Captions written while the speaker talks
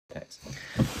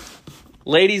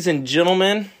Ladies and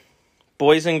gentlemen,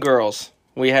 boys and girls,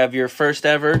 we have your first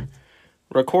ever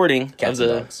recording Cats of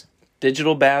and the dogs.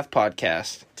 Digital Bath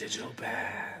Podcast. Digital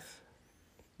Bath.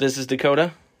 This is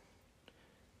Dakota,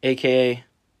 a.k.a.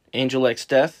 Angel X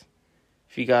Death.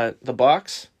 If you got the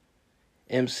box,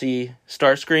 MC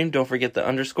Starscream, don't forget the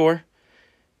underscore.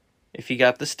 If you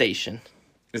got the station.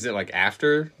 Is it like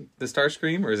after the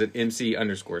Starscream, or is it MC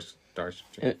underscore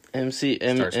Starscream? MC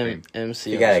Starscream.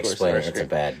 You gotta underscore explain it. It's a Starscream.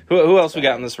 bad. Who else we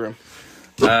got in this room?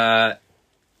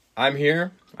 I'm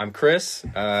here. I'm Chris.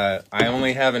 I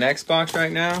only have an Xbox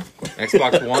right now.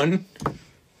 Xbox One.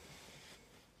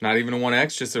 Not even a One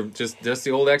X, just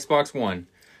the old Xbox One.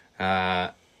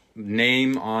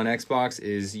 Name on Xbox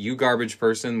is You Garbage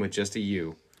Person with just a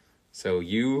U. So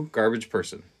You Garbage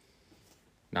Person.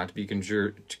 Not to be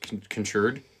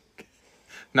conjured.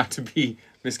 Not to be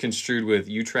misconstrued with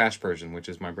You Trash Person, which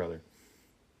is my brother.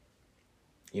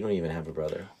 You don't even have a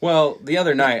brother. Well, the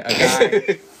other night,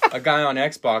 a guy on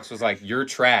Xbox was like, "You're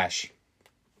trash,"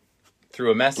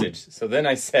 through a message. So then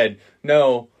I said,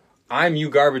 "No, I'm You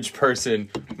Garbage Person.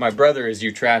 My brother is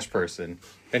You Trash Person."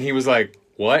 And he was like,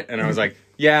 "What?" And I was like,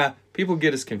 "Yeah, people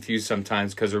get us confused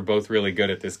sometimes because we're both really good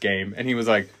at this game." And he was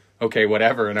like, "Okay,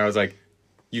 whatever." And I was like,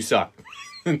 "You suck."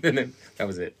 And then that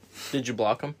was it. Did you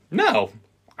block him? No,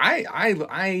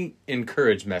 I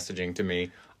encourage messaging to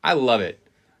me. I love it.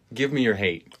 Give me your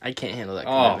hate. I can't handle that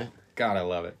Oh, commitment. God, I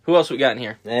love it. Who else we got in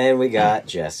here? And we got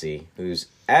Jesse, who's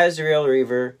Azrael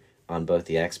Reaver on both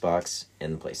the Xbox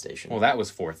and the PlayStation. Well, that was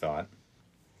forethought.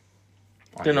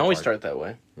 Didn't always start that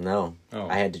way. No, Oh.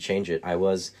 I had to change it. I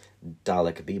was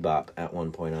Dalek Bebop at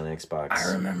one point on Xbox.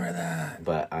 I remember that.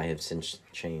 But I have since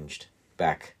changed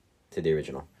back to the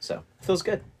original. So, feels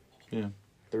good. Yeah.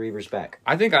 The Reaver's back.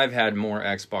 I think I've had more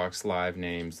Xbox Live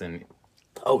names than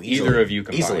Oh, easily. either of you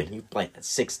combined. Easily. You play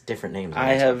 6 different names on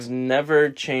I Xbox. have never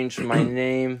changed my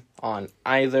name on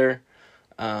either.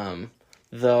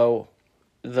 Though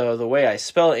the way I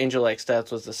spell Angel X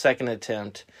Death was the second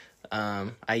attempt.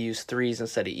 I used 3s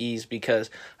instead of E's because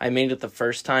I made it the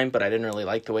first time, but I didn't really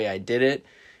like the way I did it.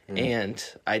 And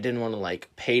I didn't want to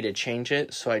pay to change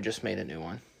it, so I just made a new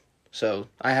one. So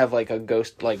I have a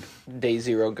ghost, Day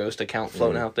Zero ghost account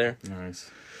floating out there. Nice.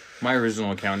 My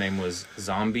original account name was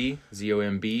Zombie,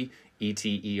 Zombeeter,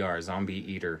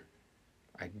 Zombie Eater.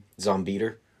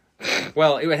 Zombeater.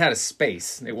 Well, it had a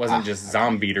space. It wasn't just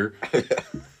Zombeater.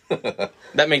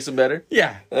 That makes it better.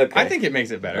 Yeah. Okay. I think it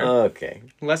makes it better. Okay.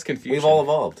 Less confusion. We've all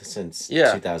evolved since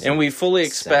 2000. And we all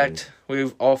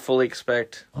fully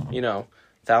expect,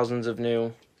 thousands of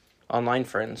new online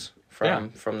friends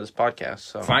from this podcast.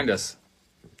 So Find us.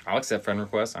 I'll accept friend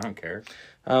requests. I don't care.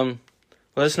 let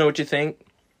us know what you think.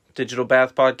 Digital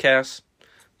Bath Podcast.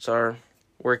 It's our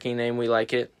working name. We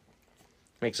like it.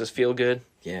 Makes us feel good.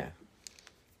 Yeah.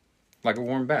 Like a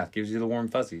warm bath. Gives you the warm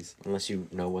fuzzies. Unless you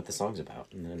know what the song's about.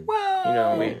 And then,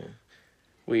 Well,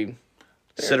 We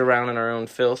sit around in our own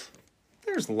filth.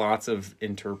 there's lots of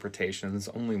interpretations.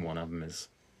 Only one of them is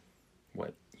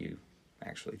what you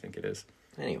actually think it is.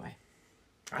 anyway.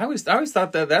 I always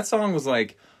thought that song was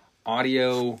like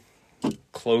audio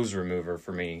clothes remover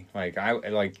for me.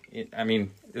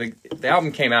 The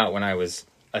album came out when I was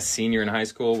a senior in high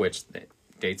school, which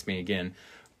dates me again.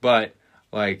 But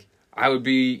I would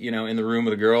be, in the room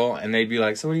with a girl, and they'd be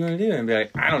like, "So what do you want to do?" And I'd be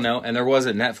like, "I don't know." And there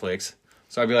wasn't Netflix,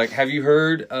 so I'd be like, "Have you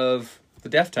heard of the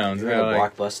Deftones?" You're And a they're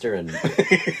like, Blockbuster and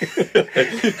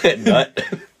nut.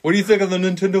 "What do you think of the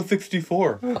Nintendo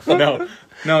 64?"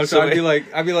 No. So I'd be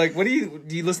like, "What do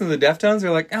you listen to the Deftones?" They're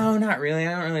like, "Oh, not really.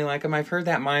 I don't really like them. I've heard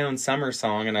that My Own Summer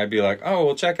song." And I'd be like, "Oh,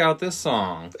 well, check out this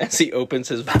song." As he opens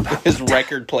his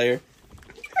record player.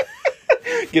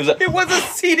 It was a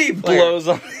CD player. Blows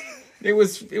on. It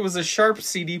was a Sharp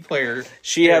CD player.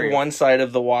 She had one side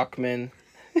of the Walkman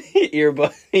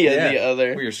earbud. He had the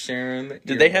other. We were sharing.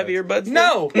 Did they have earbuds?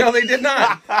 No, they did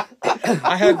not.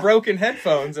 I had broken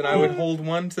headphones, and I would hold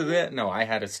one to that. No, I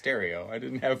had a stereo. I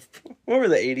didn't have. What were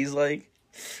the 80s like?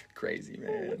 Crazy,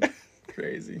 man.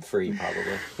 Crazy. Free,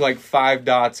 probably. 5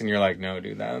 dots, and you're like, no,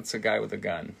 dude, that's a guy with a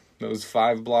gun. Those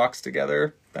 5 blocks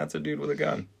together, that's a dude with a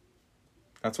gun.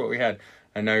 That's what we had.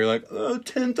 And now you're like,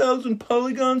 10,000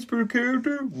 polygons per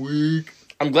character? Weak.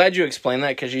 I'm glad you explained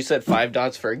that because you said 5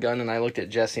 dots for a gun, and I looked at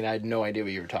Jesse and I had no idea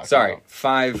what you were talking Sorry, about.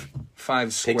 5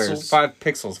 squares, Pixels? 5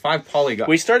 pixels, 5 polygons.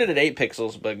 We started at 8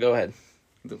 pixels, but go ahead.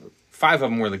 5 of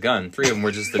them were the gun. 3 of them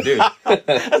were just the dude.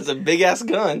 That's a big ass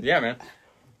gun. Yeah, man.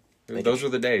 Those were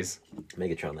the days.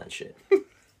 Megatron that shit.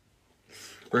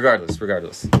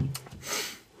 Regardless.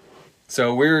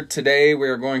 So we're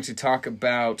going to talk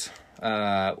about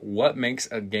what makes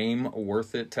a game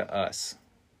worth it to us.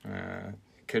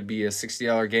 could be a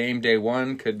 $60 game day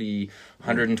one, could be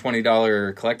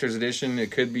 $120 collector's edition.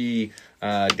 It could be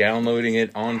downloading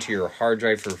it onto your hard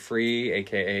drive for free,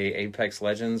 aka Apex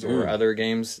Legends or other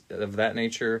games of that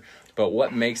nature. But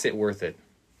what makes it worth it?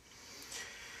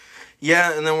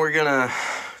 Yeah, and then we're gonna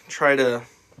try to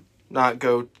not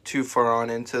go too far on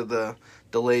into the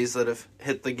delays that have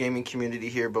hit the gaming community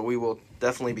here, but we will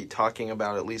definitely be talking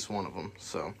about at least one of them.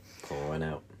 So pour one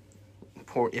out.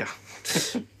 Yeah.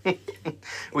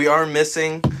 We are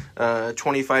missing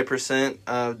 25%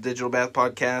 of Digital Bath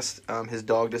Podcast. His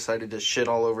dog decided to shit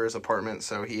all over his apartment,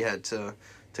 so he had to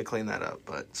clean that up.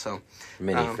 But so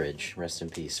mini fridge, rest in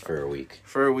peace for a week.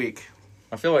 For a week.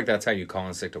 I feel like that's how you call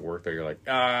in sick to work, though. You're like,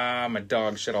 my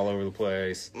dog shit all over the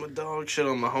place. My dog shit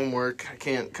on my homework. I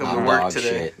can't come to My work dog today.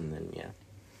 Shit, and then, yeah.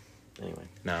 Anyway.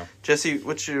 No. Jesse,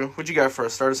 what you got for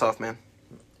us? Start us off, man.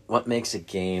 What makes a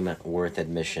game worth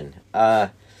admission?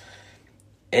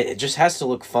 It just has to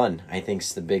look fun, I think,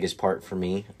 is the biggest part for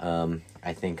me.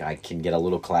 I think I can get a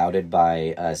little clouded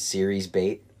by series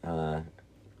bait.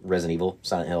 Resident Evil,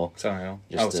 Silent Hill.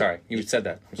 Sorry. You said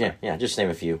that. Yeah, just name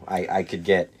a few. I could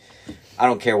get... I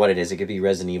don't care what it is. It could be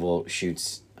Resident Evil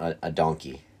shoots a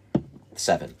donkey.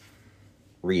 7.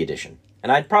 Re-edition.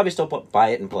 And I'd probably still buy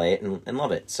it and play it and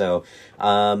love it. So,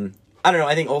 I don't know.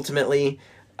 I think ultimately...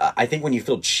 I think when you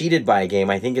feel cheated by a game,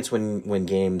 I think it's when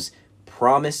games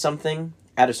promise something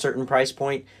at a certain price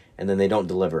point and then they don't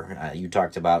deliver. You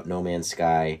talked about No Man's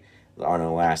Sky on our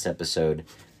last episode,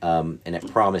 and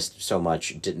it promised so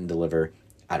much, didn't deliver.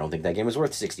 I don't think that game was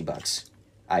worth $60.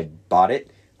 I bought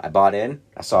it. I bought in.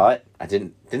 I saw it. I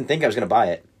didn't think I was going to buy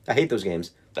it. I hate those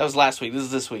games. That was last week. This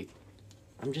is this week.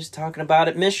 I'm just talking about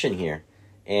admission here,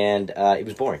 and it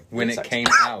was boring. When it came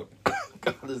out.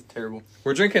 God, this is terrible.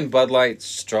 We're drinking Bud Light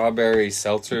strawberry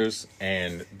seltzers,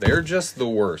 and they're just the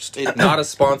worst. Not a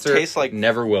sponsor. Tastes like,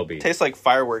 never will be. Tastes like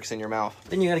fireworks in your mouth.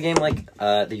 Then you got a game like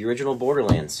the original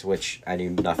Borderlands, which I knew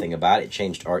nothing about. It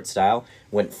changed art style,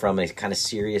 went from a kind of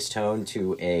serious tone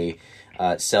to a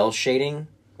cell shading,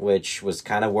 which was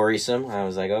kind of worrisome. I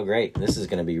was like, oh, great. This is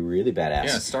going to be really badass.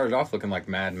 Yeah, it started off looking like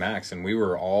Mad Max, and we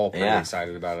were all pretty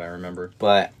excited about it, I remember.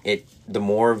 But the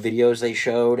more videos they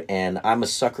showed, and I'm a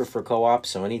sucker for co-op,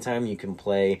 so anytime you can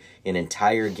play an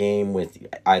entire game with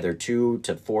either 2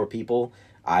 to 4 people,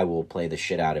 I will play the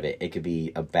shit out of it. It could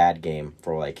be a bad game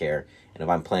for all I care. And if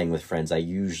I'm playing with friends, I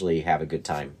usually have a good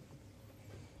time.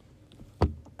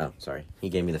 Oh, sorry. He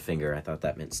gave me the finger. I thought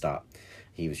that meant stop.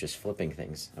 He was just flipping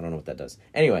things. I don't know what that does.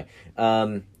 Anyway,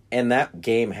 and that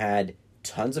game had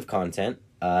tons of content,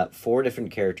 4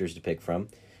 different characters to pick from,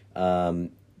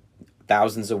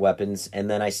 thousands of weapons, and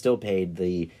then I still paid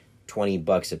the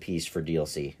 $20 a piece for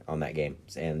DLC on that game.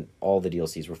 And all the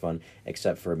DLCs were fun,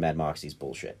 except for Mad Moxie's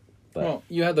bullshit. But, well,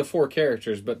 you had the 4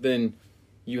 characters, but then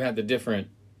you had the different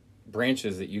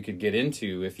branches that you could get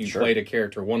into if you played a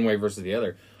character one way versus the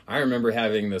other. I remember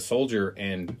having the soldier,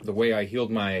 and the way I healed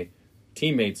my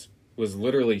teammates was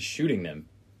literally shooting them,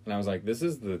 and I was like, this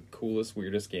is the coolest,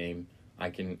 weirdest game I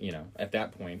can, at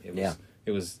that point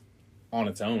it was on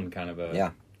its own kind of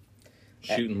a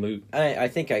shoot and loot. I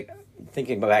think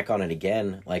thinking back on it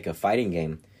again, like a fighting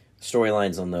game,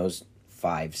 storylines on those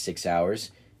 5-6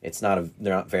 hours, they're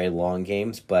not very long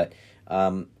games, but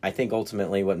I think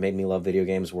ultimately what made me love video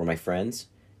games were my friends,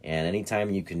 and anytime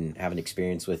you can have an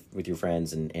experience with your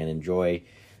friends and enjoy,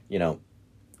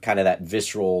 kind of that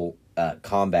visceral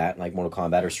combat, like Mortal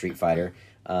Kombat or Street Fighter,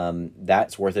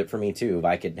 that's worth it for me too. If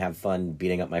I could have fun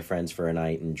beating up my friends for a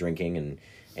night and drinking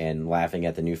and laughing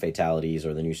at the new fatalities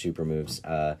or the new super moves,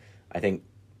 I think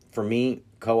for me,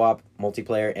 co-op,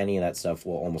 multiplayer, any of that stuff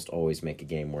will almost always make a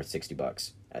game worth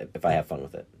 $60 if I have fun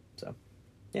with it. So,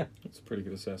 yeah. That's a pretty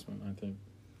good assessment, I think.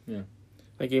 Yeah.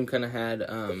 That game kind of had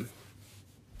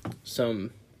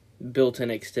some built-in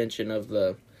extension of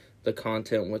the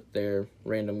content with their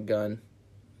random gun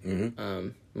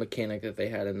mechanic that they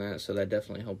had in that, so that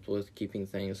definitely helped with keeping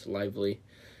things lively.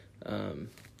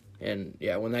 And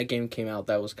yeah, when that game came out,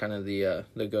 that was kind of the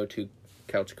go-to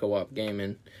couch co-op game,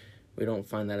 and we don't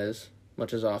find that as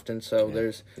much as often. So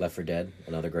there's Left 4 Dead,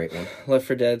 another great one. Left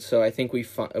 4 Dead. So I think we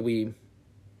find a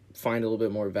little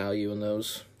bit more value in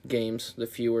those games the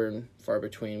fewer and far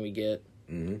between we get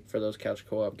for those couch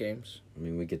co-op games. I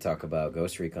mean, we could talk about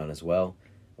Ghost Recon as well.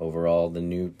 Overall,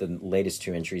 the latest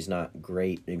 2 entries, not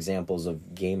great examples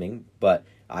of gaming, but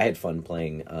I had fun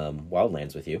playing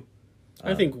Wildlands with you.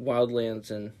 I think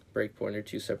Wildlands and Breakpoint are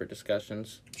 2 separate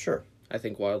discussions. Sure. I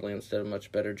think Wildlands did a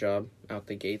much better job out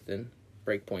the gate than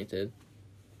Breakpoint did.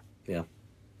 Yeah.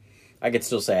 I could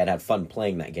still say I'd have fun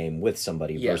playing that game with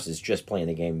somebody versus just playing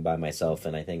the game by myself,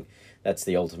 and I think that's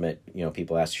the ultimate,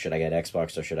 people ask, should I get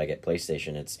Xbox or should I get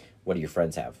PlayStation? It's, what do your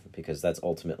friends have? Because that's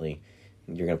ultimately,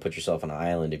 you're going to put yourself on an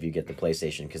island if you get the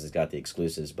PlayStation because it's got the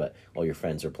exclusives, but all your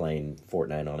friends are playing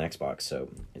Fortnite on Xbox, so,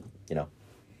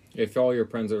 If all your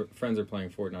friends are playing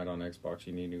Fortnite on Xbox,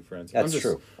 you need new friends. That's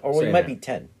true. Or you might be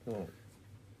 10.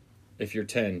 If you're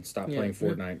 10, stop playing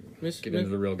Fortnite. Get into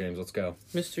the real games. Let's go.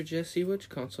 Mr. Jesse, which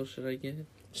console should I get?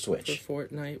 Switch. For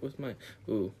Fortnite with my...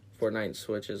 Ooh, Fortnite and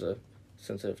Switch is a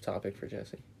sensitive topic for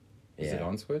Jesse. Is it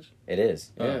on Switch? It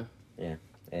is. Yeah. Yeah.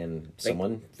 And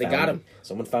They got him.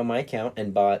 Someone found my account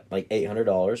and bought like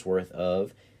 $800 worth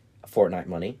of Fortnite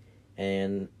money.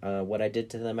 And what I did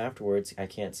to them afterwards, I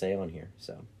can't say on here.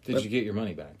 So Did you get your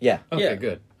money back? Yeah. Okay, Yeah.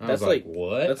 good. That's was like,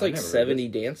 what? That's like 70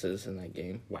 dances in that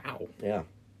game. Wow. Yeah.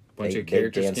 Bunch they, of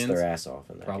character they danced skins. their ass off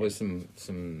in that Probably game.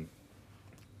 some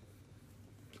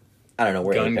I don't know,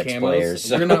 we're gun Apex camos. players.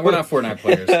 So. We're not Fortnite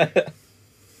players.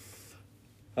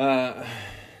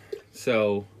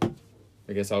 So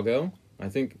I guess I'll go. I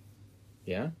think,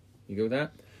 yeah, you go with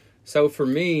that. So for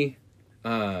me,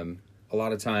 a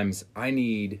lot of times I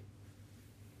need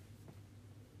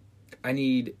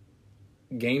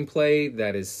gameplay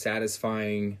that is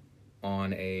satisfying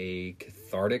on a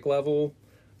cathartic level.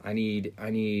 I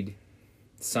need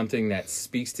something that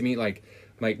speaks to me, like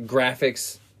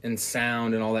graphics and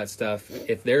sound and all that stuff.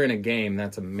 If they're in a game,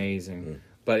 that's amazing. Mm.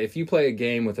 But if you play a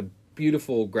game with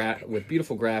beautiful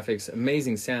graphics,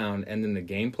 amazing sound, and then the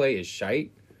gameplay is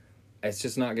shite,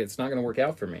 it's not going to work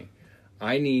out for me.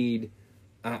 I need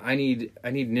Ninja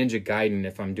Gaiden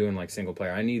if I'm doing like single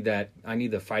player. I need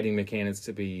the fighting mechanics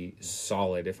to be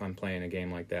solid if I'm playing a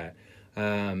game like that.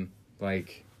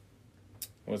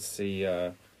 Let's see.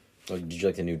 Did you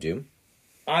like the new Doom?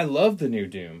 I love the new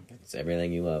Doom. It's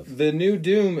everything you love. The new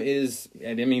Doom is,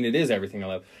 I mean, it is everything I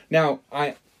love. Now,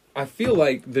 I feel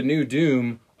like the new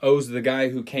Doom owes the guy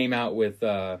who came out with,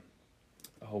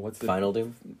 what's the... Final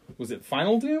Doom? Was it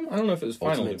Final Doom? I don't know if it was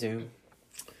Final Ultimate Doom. Doom?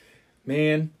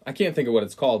 Man, I can't think of what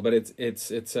it's called, but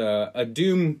it's a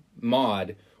Doom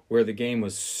mod where the game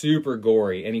was super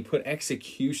gory, and he put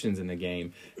executions in the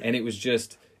game, and it was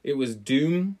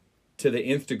Doom to the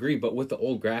nth degree, but with the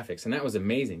old graphics, and that was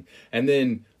amazing. And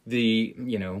then the,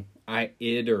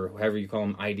 id, or however you call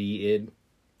them, id,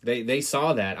 they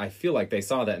saw that. I feel like they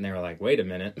saw that, and they were like, wait a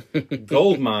minute,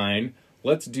 gold mine,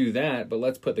 let's do that, but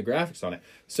let's put the graphics on it.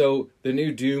 So the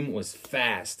new Doom was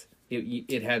fast.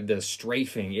 It had the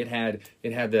strafing. It had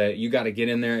the, you got to get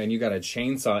in there and you got to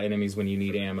chainsaw enemies when you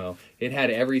need ammo. It had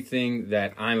everything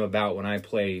that I'm about when I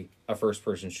play a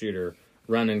first-person shooter,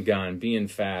 run and gun, being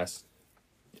fast,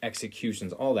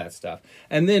 executions, all that stuff.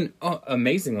 And then,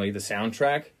 amazingly, the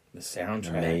soundtrack.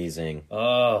 Amazing.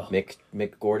 Oh. Mick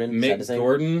Gordon? Mick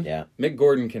Gordon? Yeah. Mick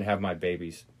Gordon can have my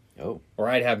babies. Oh. Or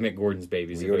I'd have Mick Gordon's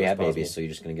babies. We already have babies, so you're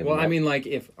just going to give them Well, I mean, like,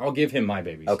 if I'll give him my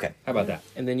babies. Okay. How about that?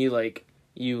 And then you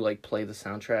play the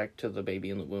soundtrack to the baby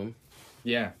in the womb.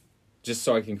 Yeah. Just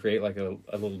so I can create like a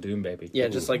little Doom baby. Yeah,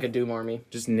 just like a Doom army.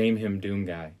 Just name him Doom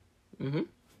Guy. Mm-hmm.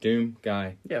 Doom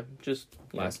Guy. Yeah, just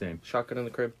last name. Shotgun in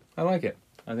the crib. I like it.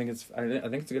 I think it's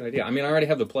a good idea. I mean, I already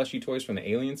have the plushie toys from the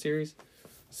Alien series,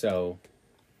 so.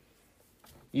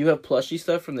 You have plushie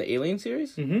stuff from the Alien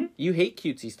series? Mm-hmm. You hate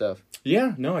cutesy stuff.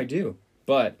 Yeah, no, I do.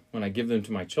 But when I give them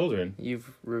to my children,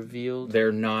 you've revealed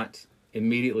they're not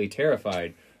immediately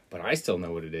terrified, but I still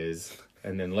know what it is.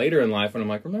 And then later in life, when I'm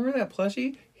like, remember that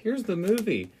plushie? Here's the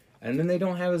movie. And then they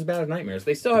don't have as bad of nightmares.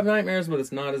 They still have nightmares, but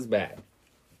it's not as bad.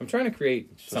 I'm trying to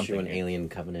create Especially something. when Alien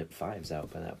Covenant 5's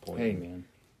out by that point. Hey, man.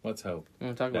 Let's hope.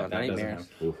 I'm talking about nightmares.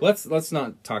 Let's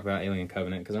not talk about Alien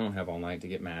Covenant because I don't have all night to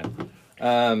get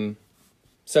mad.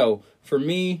 So for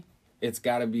me, it's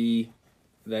got to be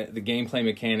the gameplay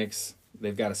mechanics.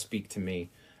 They've got to speak to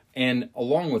me, and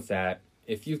along with that,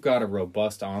 if you've got a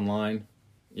robust online,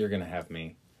 you're gonna have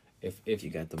me. If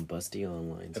you got them busty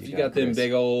online, if you got them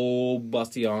big old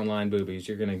busty online boobies,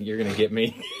 you're gonna get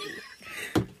me.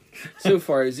 So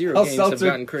far, zero games have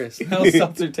gotten Chris. How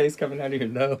seltzer taste coming out of your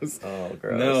nose? Oh,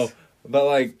 gross. No, but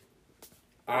like,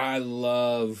 I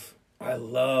love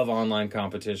online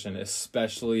competition,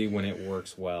 especially when it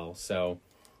works well. So,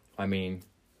 I mean,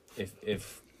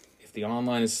 if the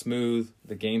online is smooth,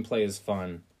 the gameplay is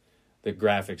fun, the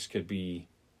graphics could be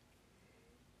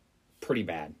pretty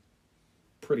bad,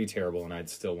 pretty terrible, and I'd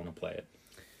still want to play it.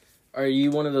 Are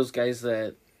you one of those guys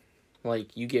that,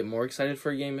 like, you get more excited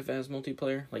for a game if it has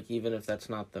multiplayer? Like, even if that's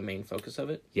not the main focus of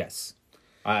it? Yes.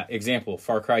 Example,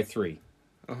 Far Cry 3.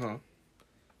 Uh-huh.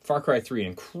 Far Cry 3,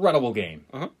 incredible game.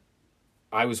 Uh-huh.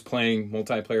 I was playing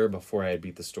multiplayer before I had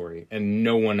beat the story, and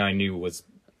no one I knew was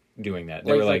doing that.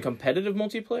 They Like, were like competitive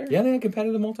multiplayer? yeah, they had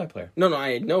competitive multiplayer. No,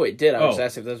 I know it did. I was Oh.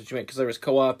 asking if that's what you meant, because there was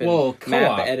co-op and Co-op.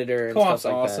 map editor and Co-op's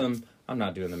stuff like awesome. I'm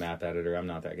not doing the map editor. I'm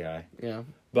not that guy. that. Yeah.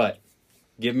 But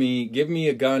give me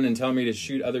a gun and tell me to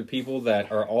shoot other people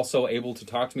that are also able to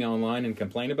talk to me online and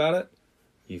complain about it.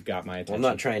 You've got my attention. Well,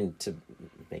 I'm not trying to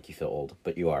make you feel old,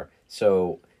 but you are.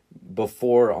 So,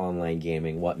 before online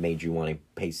gaming, what made you want to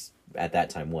pay at that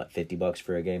time? What, $50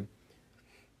 for a game?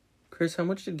 Chris, how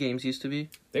much did games used to be?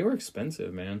 They were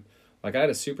expensive, man. Like, I had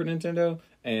a Super Nintendo,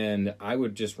 and I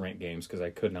would just rent games because I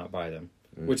could not buy them.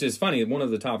 Which is funny. One of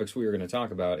the topics we were going to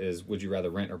talk about is, would you rather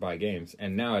rent or buy games?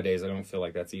 And nowadays, I don't feel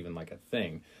like that's even like a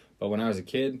thing. But when I was a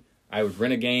kid, I would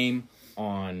rent a game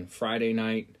on Friday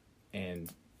night and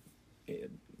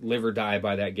live or die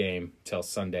by that game till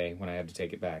Sunday when I had to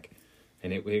take it back.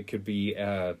 And it could be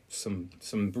some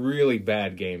really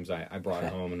bad games I brought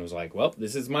home and was like, well,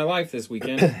 this is my life this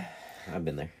weekend. I've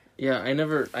been there. Yeah, I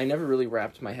never really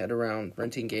wrapped my head around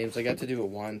renting games. I got to do it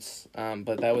once,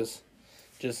 but that was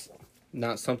just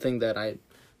not something that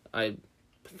I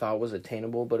thought was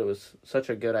attainable, but it was such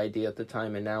a good idea at the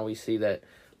time, and now we see that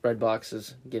Redbox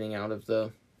is getting out of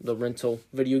the rental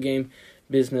video game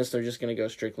business. They're just going to go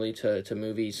strictly to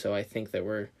movies, so I think that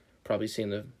we're probably seeing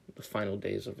the final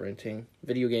days of renting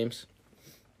video games.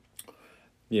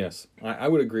 Yes, I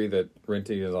would agree that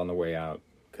renting is on the way out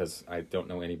because I don't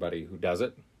know anybody who does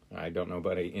it. I don't know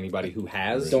anybody who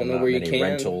has. Don't know not where you many can.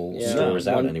 rental stores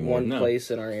out anymore. One No. place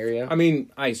in our area. I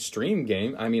mean, I stream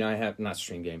game. I mean, I have not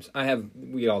stream games.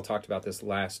 We all talked about this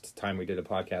last time we did a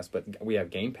podcast, but we have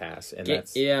Game Pass, and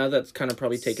that's kind of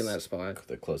probably taking that spot.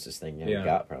 The closest thing Yeah. we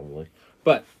got, probably.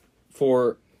 But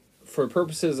for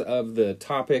purposes of the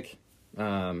topic,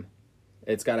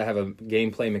 it's got to have a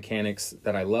gameplay mechanics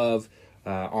that I love.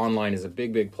 Online is a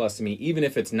big plus to me. Even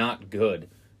if it's not good,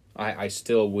 I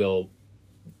still will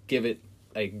give it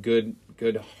a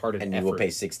good-hearted effort. And you will pay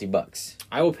 $60.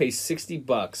 I will pay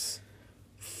 $60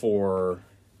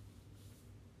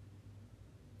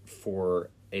 for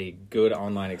a good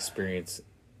online experience,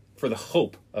 for the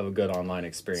hope of a good online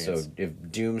experience. So if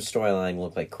Doom's storyline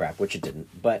looked like crap, which it didn't,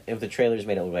 but if the trailers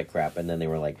made it look like crap, and then they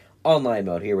were like, online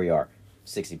mode, here we are,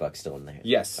 $60 still in there.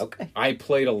 Yes. Okay. I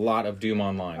played a lot of Doom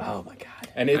Online. Oh my god.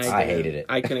 And it's I hated it.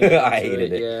 I couldn't get I into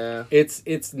hated it. Yeah.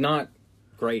 it's not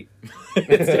great.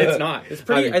 it's not. It's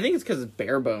pretty. I I think it's because it's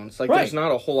bare bones. Like, Right. there's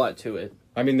not a whole lot to it.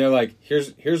 mean, they're like,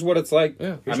 here's what it's like.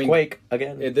 Yeah. Here's I mean, Quake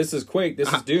again. this is Quake.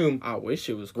 This is Doom. I wish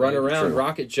it was Run great. around, True.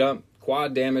 rocket jump,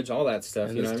 quad damage, all that stuff.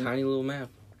 And You know this what I mean? tiny little map.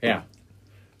 Yeah.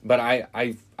 But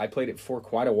I played it for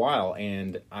quite a while,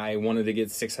 and I wanted to get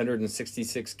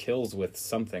 666 kills with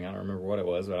something. I don't remember what it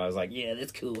was, but I was like, yeah,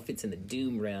 that's cool. If it's in the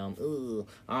Doom realm, ooh,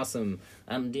 awesome.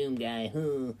 I'm a Doom guy.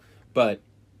 Ooh. But,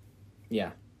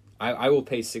 yeah. I will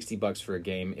pay $60 for a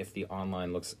game if the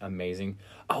online looks amazing.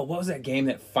 Oh, what was that game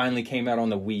that finally came out on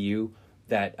the Wii U?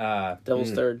 That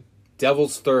Devil's Third.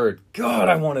 Devil's Third. God,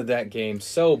 I wanted that game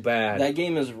so bad. That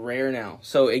game is rare now.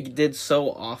 So it did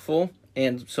so awful,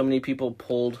 and so many people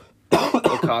pulled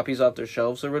the copies off their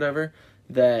shelves or whatever,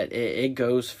 that it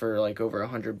goes for like over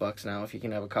 $100 now if you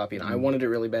can have a copy. And I wanted it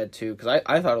really bad too, because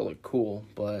I thought it looked cool,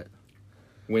 but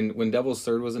When Devil's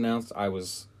Third was announced, I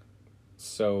was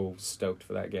so stoked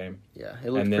for that game. yeah, it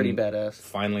looked And then pretty badass.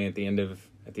 Finally, at the end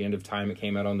of time, it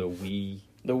came out on the Wii,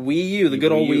 The Wii U, the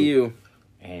good old Wii Wii U. U.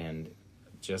 and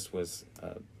just was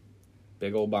a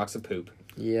big old box of poop.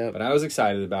 Yeah. But I was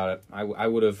excited about it. I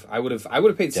would have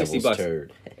paid $60. Devil's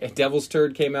Turd. If Devil's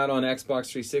Turd came out on Xbox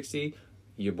 360,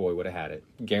 your boy would have had it,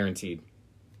 guaranteed.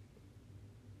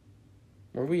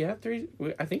 Were we at three?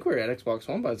 I think we were at Xbox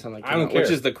One by the time that came I don't out, care. which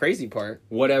is the crazy part.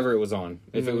 Whatever it was on,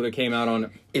 if it would have came out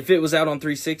on, If it was out on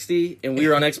 360 and we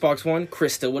were on Xbox One,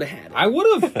 Chris still would have had it. I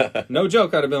would have. No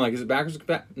joke. I'd have been like, "Is it backwards?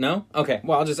 No. Okay.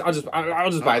 Well, I'll just buy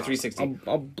a 360.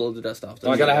 I'll blow the dust off.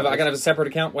 Oh, I gotta have a separate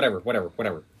account. Whatever.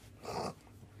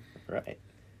 Right.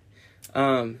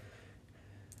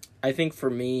 I think for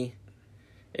me,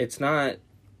 it's not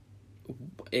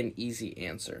an easy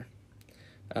answer.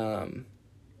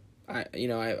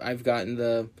 I've gotten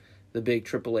the big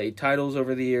AAA titles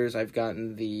over the years. I've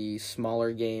gotten the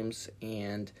smaller games,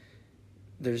 and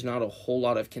there's not a whole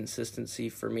lot of consistency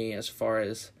for me as far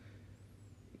as,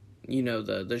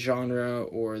 the genre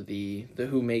or the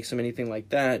who makes them, anything like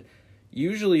that.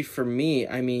 Usually for me,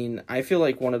 I feel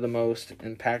like one of the most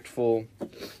impactful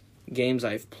games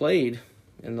I've played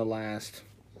in the last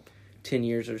 10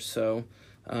 years or so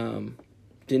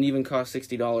didn't even cost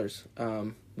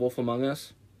 $60. Wolf Among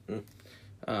Us.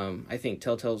 I think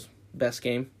Telltale's best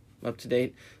game up to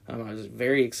date. I was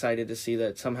very excited to see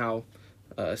that somehow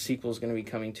a sequel is going to be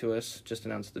coming to us. Just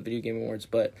announced at the Video Game Awards.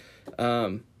 But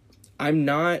I'm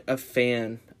not a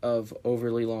fan of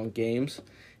overly long games,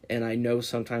 and I know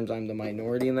sometimes I'm the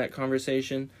minority in that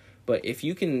conversation, but if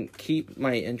you can keep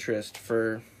my interest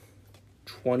for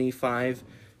 25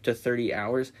 to 30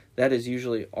 hours, that is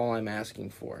usually all I'm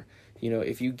asking for. You know,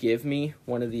 if you give me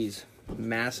one of these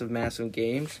massive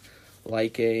games,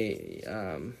 like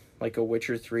a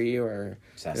Witcher 3 or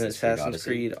an Assassin's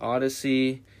Creed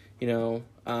Odyssey, you know,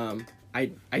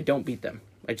 I don't beat them.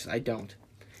 I don't.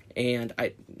 And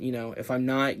if I'm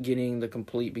not getting the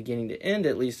complete beginning to end,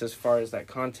 at least as far as that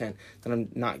content, then I'm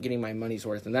not getting my money's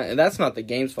worth. And that's not the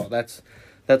game's fault.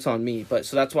 That's on me. But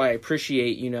so that's why I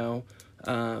appreciate,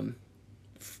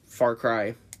 Far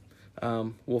Cry,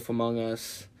 Wolf Among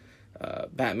Us,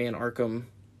 Batman Arkham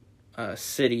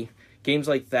City, games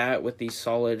like that with these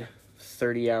solid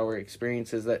 30-hour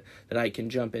experiences that I can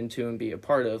jump into and be a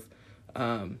part of.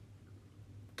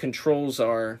 Controls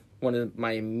are one of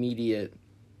my immediate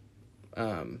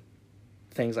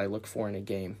things I look for in a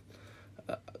game.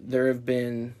 There have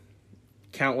been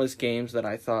countless games that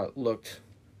I thought looked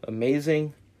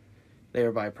amazing. They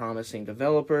were by promising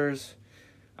developers.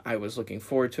 I was looking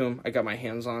forward to them. I got my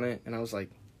hands on it, and I was like,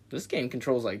 this game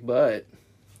controls like butt.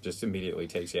 Just immediately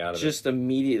takes you out of it. Just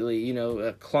immediately,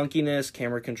 clunkiness,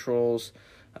 camera controls,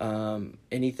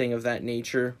 anything of that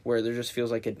nature where there just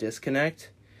feels like a disconnect.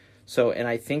 So, and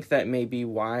I think that may be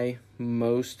why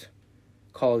most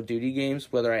Call of Duty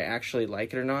games, whether I actually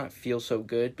like it or not, feel so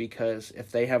good, because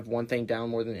if they have one thing down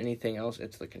more than anything else,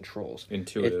 it's the controls.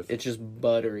 Intuitive. It's just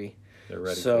buttery. They're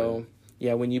ready for So,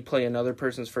 yeah, when you play another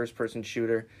person's first-person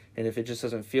shooter, and if it just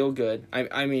doesn't feel good,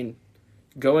 I mean,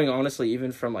 going honestly,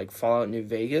 even from like Fallout New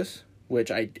Vegas,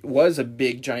 which was a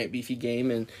big, giant, beefy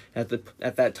game, and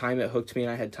at that time it hooked me,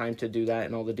 and I had time to do that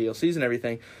and all the DLCs and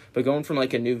everything. But going from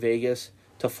like a New Vegas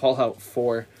to Fallout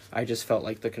 4, I just felt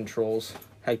like the controls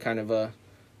had kind of a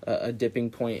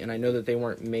dipping point, and I know that they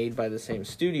weren't made by the same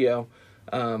studio,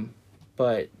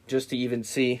 but just to even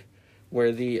see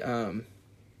where the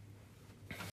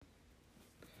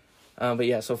but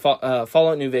yeah, so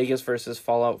Fallout New Vegas versus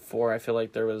Fallout 4, I feel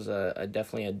like there was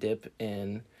definitely a dip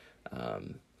in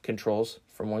controls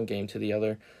from one game to the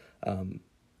other.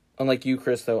 Unlike you,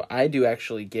 Chris, though, I do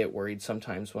actually get worried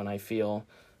sometimes when I feel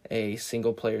a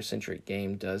single-player centric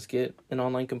game does get an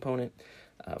online component.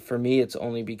 For me, it's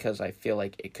only because I feel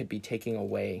like it could be taking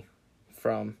away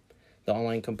from the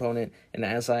online component. And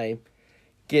as I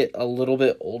get a little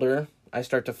bit older, I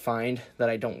start to find that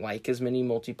I don't like as many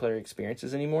multiplayer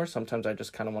experiences anymore. Sometimes I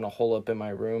just kind of want to hole up in my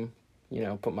room,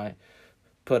 put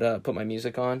my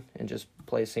music on and just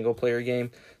play a single-player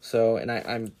game. So, and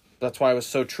I'm that's why I was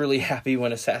so truly happy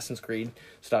when Assassin's Creed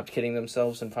stopped kidding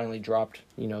themselves and finally dropped,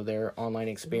 their online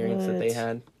experience that they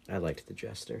had. I liked the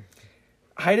Jester.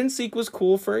 Hide and seek was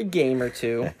cool for a game or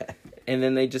two, and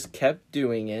then they just kept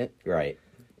doing it. Right.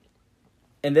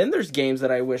 And then there's games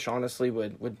that I wish honestly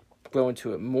would go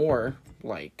into it more,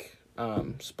 like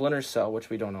Splinter Cell, which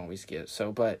we don't always get.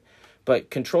 So, but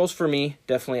controls for me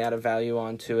definitely add a value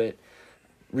onto it.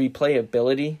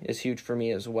 Replayability is huge for me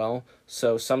as well.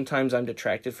 So sometimes I'm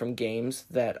detracted from games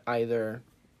that either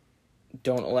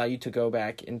don't allow you to go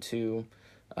back into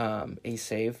a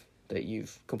save that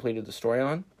you've completed the story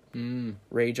on.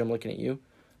 Rage, I'm looking at you.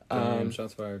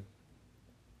 Shots fired.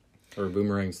 Or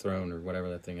boomerangs thrown, or whatever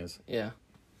that thing is. Yeah.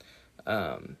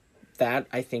 That,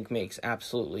 I think, makes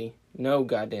absolutely no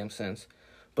goddamn sense.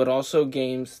 But also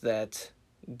games that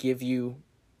give you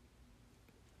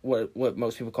what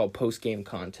most people call post-game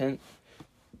content,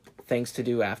 things to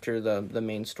do after the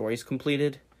main story's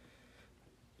completed.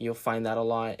 You'll find that a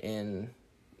lot in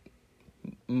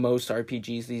most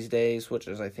RPGs these days, which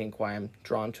is, I think, why I'm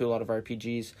drawn to a lot of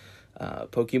RPGs.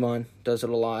 Pokemon does it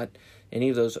a lot. Any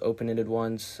of those open-ended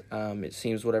ones, it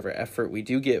seems whatever effort we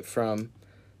do get from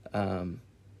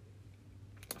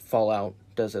Fallout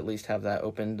does at least have that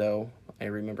open, though I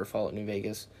remember Fallout New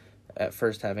Vegas at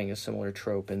first having a similar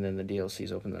trope, and then the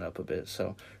DLCs open that up a bit.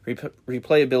 So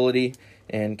replayability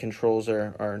and controls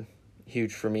are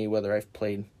huge for me, whether I've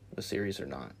played the series or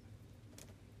not.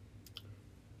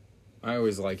 I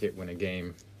always like it when a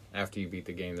game, after you beat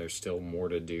the game, there's still more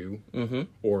to do. Mm-hmm.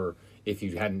 Or if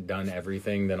you hadn't done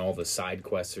everything, then all the side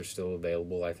quests are still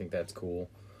available. I think that's cool.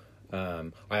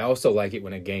 I also like it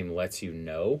when a game lets you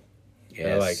know. Yes.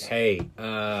 They're like, hey,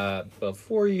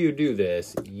 before you do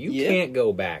this, you can't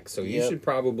go back. So you should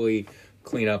probably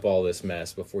clean up all this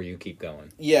mess before you keep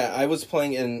going. Yeah, I was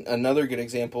playing in another good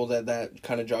example that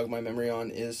kind of jogged my memory on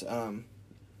is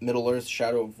Middle-earth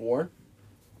Shadow of War.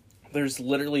 There's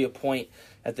literally a point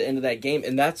at the end of that game,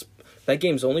 and that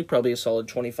game's only probably a solid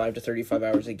 25 to 35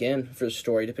 hours again for the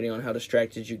story, depending on how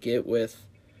distracted you get with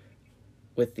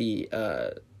the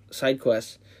side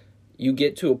quests, you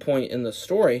get to a point in the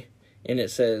story, and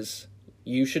it says,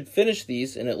 you should finish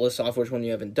these, and it lists off which one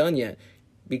you haven't done yet,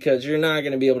 because you're not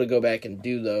going to be able to go back and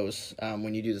do those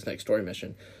when you do this next story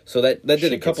mission. So that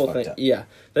did a couple things. Yeah,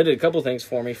 that did a couple things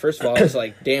for me. First of all, I was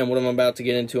like, damn, what am I about to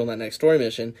get into on that next story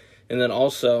mission? And then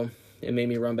also, it made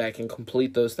me run back and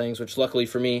complete those things, which luckily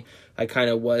for me, I kind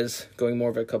of was going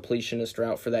more of a completionist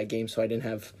route for that game, so I didn't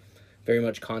have very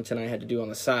much content I had to do on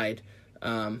the side.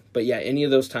 But yeah, any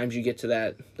of those times you get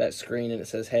to that screen and it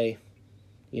says, hey,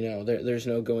 there's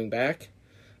no going back,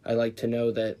 I like to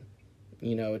know that,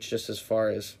 it's just as far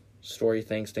as story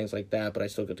things like that, but I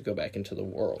still get to go back into the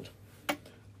world.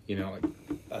 Like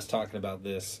us talking about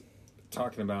a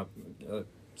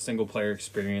single-player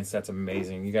experience, that's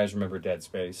amazing. You guys remember Dead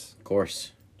Space? Of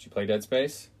course. Did you play Dead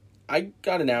Space? I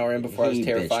got an hour in before I was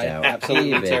terrified.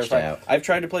 Absolutely terrified. Out. I've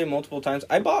tried to play multiple times.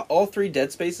 I bought all 3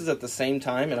 Dead Spaces at the same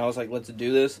time, and I was like, let's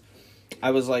do this.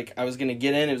 I was going to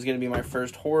get in. It was going to be my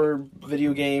first horror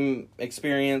video game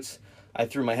experience. I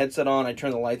threw my headset on. I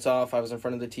turned the lights off. I was in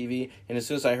front of the TV, and as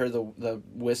soon as I heard the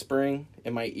whispering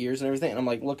in my ears and everything, and I'm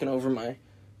like looking over my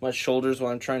shoulders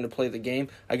while I'm trying to play the game,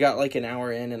 I got like an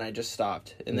hour in, and I just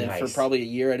stopped. And then for probably a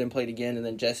year, I didn't play it again, and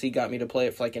then Jesse got me to play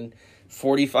it for like in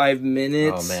 45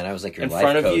 minutes. Oh man, I was like your in life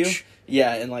front coach. Of you.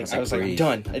 Yeah, and I was like, I'm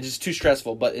done. It's just too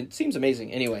stressful, but it seems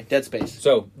amazing. Anyway, Dead Space.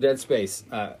 So, Dead Space,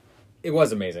 it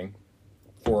was amazing.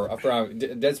 For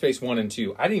Dead Space 1 and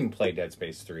 2, I didn't even play Dead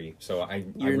Space 3, so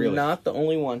You're not the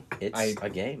only one. It's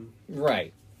a game.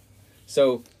 Right.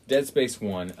 So, Dead Space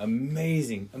 1,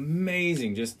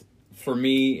 amazing. Just, for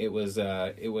me, it was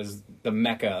the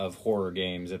mecca of horror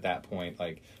games at that point.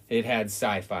 Like, it had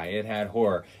sci-fi, it had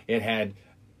horror, it had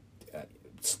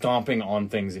stomping on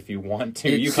things if you want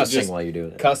to. You cussing just, while you're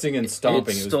doing it. Cussing and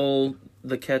stomping. It stole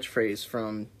the catchphrase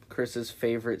from Chris's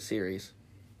favorite series.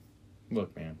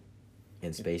 Look, man.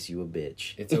 In space, you a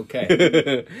bitch. It's okay.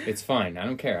 It's fine. I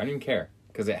don't care. I don't even care.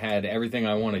 Because it had everything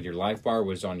I wanted. Your life bar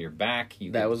was on your back.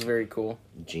 That was very cool.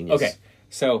 Genius. Okay,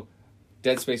 so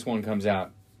Dead Space 1 comes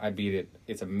out. I beat it.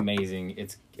 It's amazing.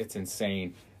 It's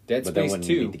insane. Dead But Space then when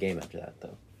 2... you beat the game after that,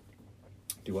 though.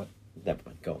 Do what? Never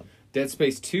mind. Go on. Dead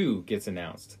Space 2 gets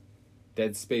announced.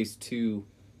 Dead Space 2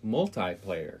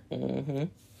 multiplayer. Mm-hmm.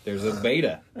 There's a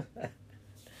beta.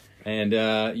 And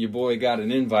your boy got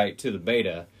an invite to the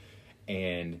beta.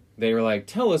 And they were like,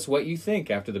 tell us what you think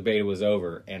after the beta was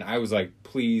over. And I was like,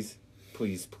 please,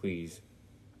 please, please,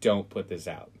 don't put this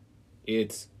out.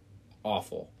 It's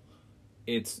awful.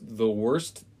 It's the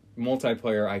worst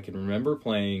multiplayer I can remember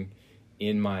playing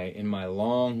in my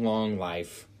long, long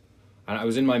life. I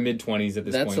was in my mid-20s at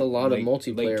this point. That's a lot of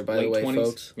multiplayer, by the way, 20s.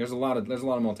 folks. There's a lot of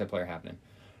multiplayer happening.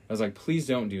 I was like, please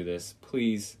don't do this.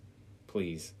 Please,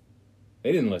 please.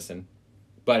 They didn't listen.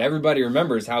 But everybody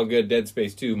remembers how good Dead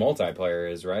Space 2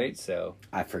 multiplayer is, right? So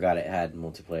I forgot it had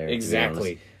multiplayer.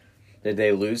 Exactly. Did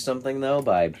they lose something, though,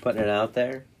 by putting it out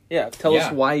there? Yeah, tell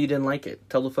us why you didn't like it.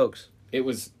 Tell the folks. It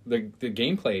was the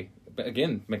gameplay.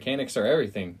 Again, mechanics are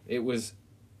everything. It was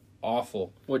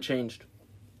awful. What changed?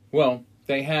 Well,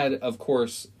 they had, of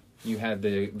course, you had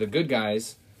the good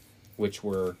guys, which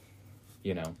were,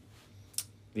 the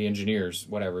engineers,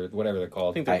 whatever they're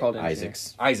called. I think they're called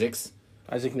Isaacs. Isaac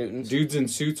Newtons. Dudes in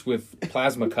suits with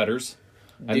plasma cutters.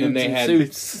 And Dudes then they in had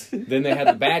suits. Then they had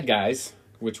the bad guys,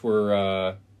 which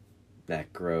were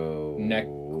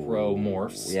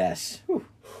necromorphs. Yes. Whew.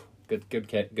 Good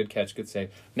catch, good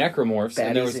save. Necromorphs.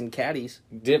 Baddies and caddies.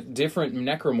 Different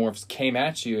necromorphs came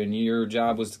at you, and your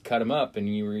job was to cut them up, and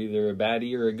you were either a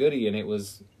baddie or a goodie, and it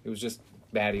was just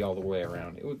baddie all the way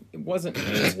around. It wasn't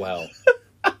made well.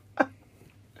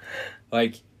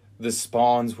 Like, the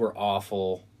spawns were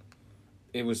awful.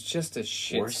 It was just a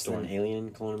shit Worse storm. than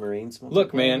Alien Colonial Marines?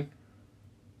 Look, man.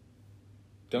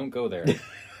 Don't go there.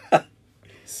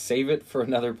 Save it for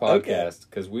another podcast,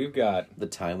 because we've got... The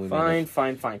time we Fine.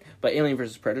 But Alien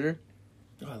vs. Predator?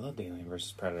 Oh, I love the Alien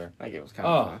vs. Predator. I think it was kind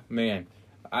of fun. Man.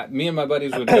 Me and my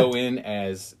buddies would go in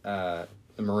as the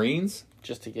Marines.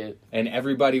 Just to get... And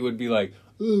everybody would be like,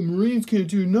 oh, Marines can't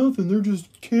do nothing. They're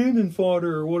just cannon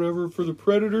fodder or whatever for the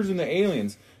Predators and the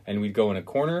aliens. And we'd go in a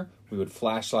corner. We would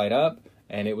flashlight up.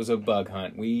 And it was a bug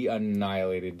hunt. We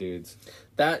annihilated dudes.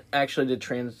 That actually did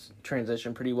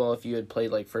transition pretty well if you had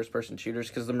played like first-person shooters,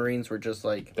 because the Marines were just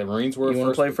like... The Marines were... You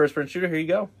want to play a first-person shooter? Here you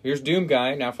go. Here's Doom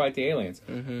Guy. Now fight the aliens.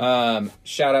 Mm-hmm.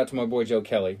 Shout out to my boy Joe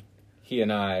Kelly. He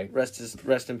and I... Rest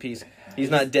in peace. He's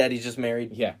not dead. He's just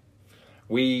married. Yeah.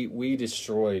 We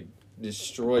destroyed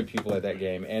people at that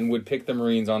game, and would pick the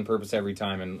Marines on purpose every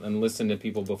time, and listen to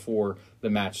people before the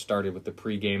match started with the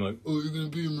pregame, like, oh, you're gonna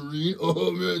be a Marine?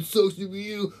 Oh man, it sucks to be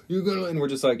you. You're gonna... And we're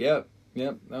just like, yep,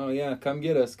 Yep. Oh yeah, come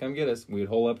get us, come get us. We'd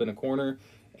hole up in a corner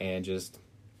and just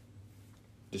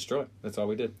destroy. That's all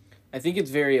we did. I think it's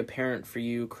very apparent for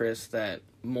you, Chris, that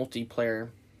multiplayer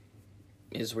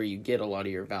is where you get a lot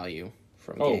of your value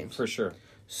from games. Oh, for sure.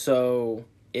 So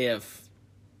if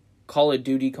Call of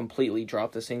Duty completely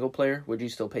dropped the single player, would you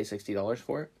still pay $60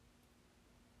 for it?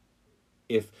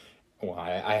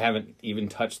 I haven't even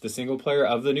touched the single player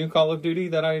of the new Call of Duty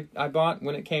that I bought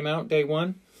when it came out day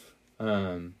one.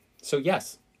 So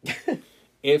yes,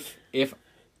 if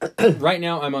right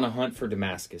now I'm on a hunt for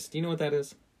Damascus. Do you know what that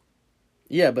is?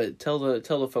 Yeah, but tell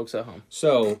the folks at home.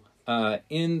 So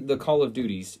in the Call of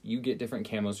Duties, you get different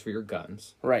camos for your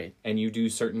guns, Right. and you do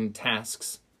certain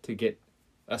tasks to get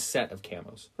a set of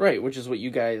camos. Right, which is what you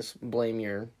guys blame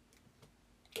your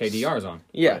KDRs on.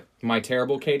 Yeah. Right. My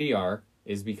terrible KDR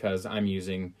is because I'm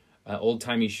using an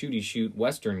old-timey shooty-shoot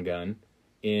Western gun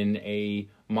in a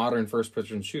modern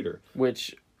first-person shooter.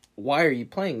 Which, why are you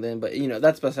playing then? But,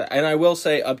 that's best. And I will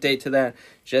say, update to that,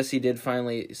 Jesse did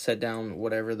finally set down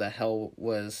whatever the hell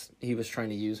he was trying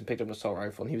to use and picked up an assault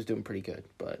rifle, and he was doing pretty good.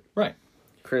 But, Right.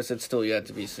 Chris, it's still yet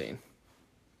to be seen.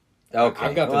 Okay.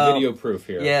 I've got the video proof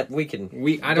here. Yeah, we can.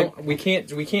 We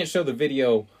can't show the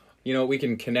video. We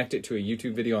can connect it to a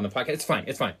YouTube video on the podcast.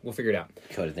 It's fine. We'll figure it out.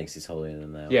 Dakota thinks he's holier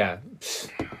than thou. Yeah.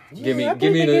 Give me the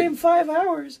game 5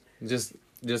 hours. Just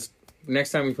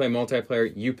next time we play multiplayer,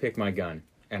 you pick my gun,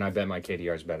 and I bet my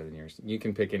KDR is better than yours. You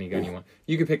can pick any gun you want.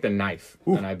 You can pick the knife,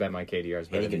 and I bet my KDR is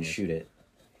better And he than can yours. shoot it.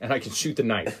 And I can shoot the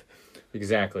knife.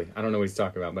 Exactly. I don't know what he's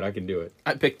talking about, but I can do it.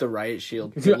 I picked the riot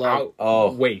shield.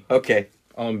 Wait. Okay.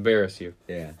 I'll embarrass you.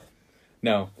 Yeah.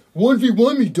 No.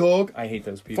 1v1 me, dog. I hate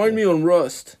those people. Find me on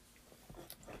Rust.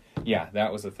 Yeah,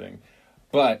 that was a thing.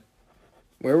 But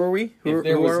Where were we? if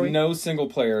there who was are we? no single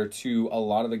player to a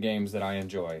lot of the games that I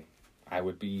enjoy, I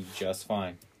would be just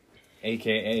fine.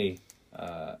 AKA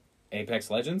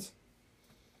Apex Legends.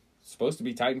 Supposed to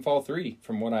be Titanfall 3,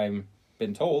 from what I've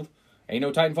been told. Ain't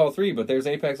no Titanfall 3, but there's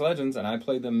Apex Legends, and I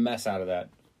played the mess out of that.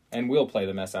 And will play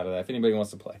the mess out of that if anybody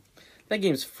wants to play. That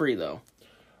game's free, though.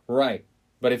 Right.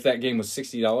 But if that game was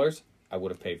 $60, I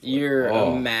would have paid for it. You're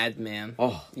a madman.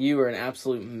 Oh. You are an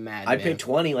absolute madman. I'd pay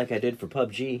 20 like I did for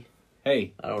PUBG.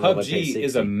 Hey, I don't know if I paid PUBG 60.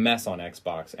 is a mess on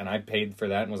Xbox, and I paid for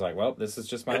that and was like, well, this is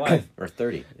just my life. Or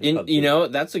 30. It's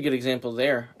PUBG. That's a good example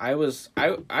there. I was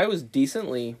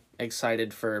decently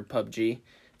excited for PUBG,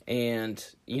 and,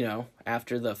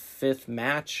 after the 5th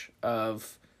match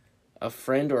of a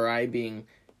friend or I being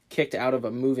kicked out of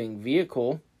a moving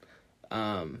vehicle,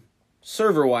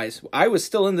 server-wise, I was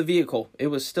still in the vehicle. It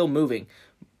was still moving,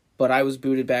 but I was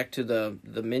booted back to the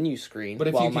menu screen. But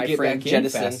if while you could my get friend back in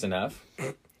jettisoned- fast enough,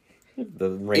 The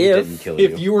rain didn't kill you.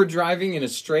 if you were driving in a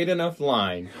straight enough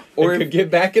line Or and if- could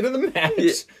get back into the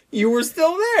match, you were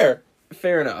still there.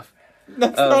 Fair enough.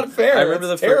 That's not fair. I remember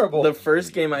That's the terrible. the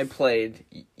first game I played.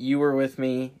 You were with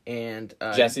me, and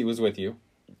Jesse was with you.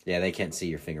 Yeah, they can't see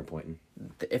your finger pointing.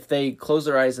 if they close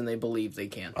their eyes and they believe, they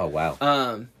can. Oh, wow.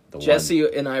 The Jesse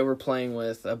and I were playing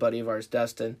with a buddy of ours,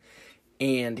 Dustin,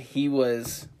 and he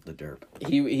was The derp.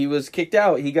 he was kicked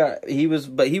out. He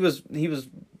was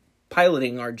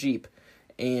piloting our Jeep,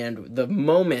 and the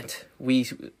moment we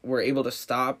were able to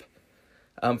stop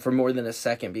for more than a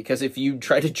second, because if you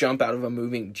try to jump out of a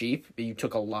moving Jeep, you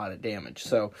took a lot of damage.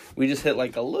 So we just hit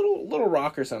like a little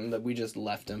rock or something that we just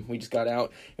left him. We just got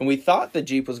out, and we thought the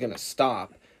Jeep was going to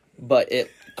stop, but it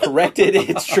corrected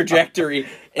its trajectory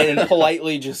and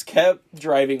politely just kept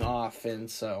driving off. And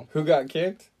so Who got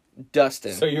kicked?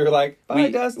 Dustin. So you were like, bye,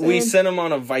 Dustin. We sent him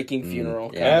on a Viking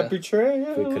funeral. yeah. Happy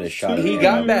trail. We could have shot him. He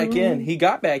got back in. He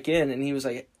got back in, and he was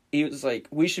like,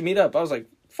 we should meet up. I was like,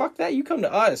 fuck that. You come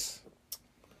to us.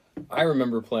 I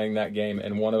remember playing that game,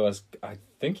 and one of us, I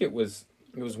think it was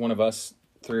one of us,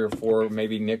 3 or 4,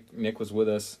 maybe Nick was with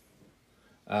us,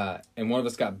 and one of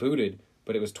us got booted,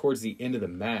 but it was towards the end of the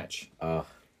match. Oh.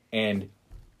 And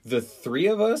all three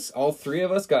of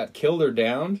us got killed or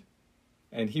downed,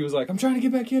 and he was like, I'm trying to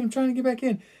get back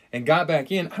in, and got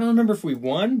back in. I don't remember if we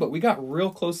won, but we got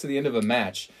real close to the end of a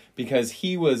match, because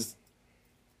he was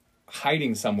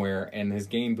hiding somewhere, and his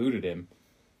game booted him.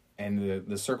 And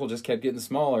the circle just kept getting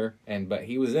smaller, but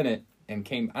he was in it and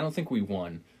came. I don't think we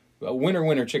won. A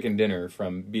winner chicken dinner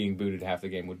from being booted half the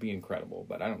game would be incredible,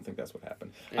 but I don't think that's what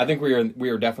happened. Yeah. I think we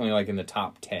were definitely like in the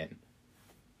top 10,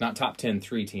 not top 10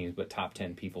 3 teams, but top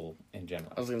 10 people in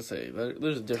general. I was gonna say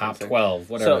there's a difference. Top there. 12,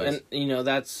 whatever. So and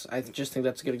I just think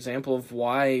that's a good example of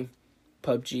why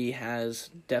PUBG has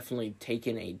definitely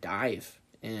taken a dive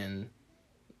in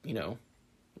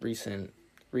recent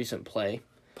play.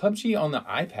 PUBG on the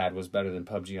iPad was better than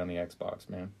PUBG on the Xbox,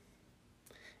 man.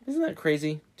 Isn't that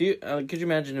crazy? Could you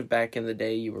imagine if back in the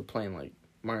day you were playing like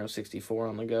Mario 64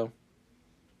 on the go,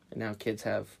 and now kids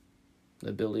have the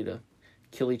ability to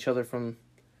kill each other from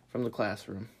the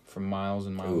classroom, from miles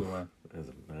and miles away.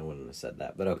 I wouldn't have said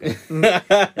that, but okay.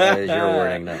 That is your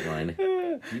wording, not mine.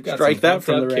 You got strike some that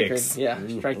from the pumped up record. kicks. Yeah,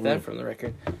 strike that from the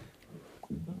record.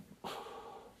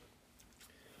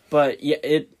 But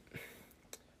yeah,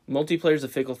 multiplayer is a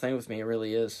fickle thing with me. It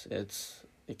really is.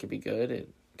 It could be good. It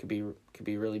could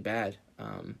be really bad.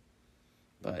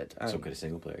 But So could a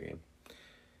single player game.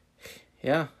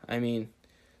 Yeah, I mean,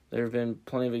 there have been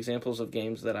plenty of examples of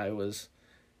games that I was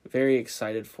very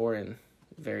excited for and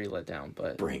very let down.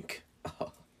 But Brink.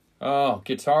 Oh,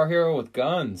 Guitar Hero with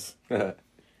guns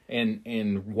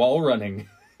and wall running.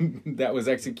 That was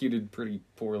executed pretty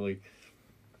poorly.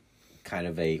 Kind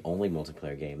of a only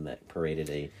multiplayer game that paraded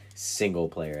a single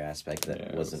player aspect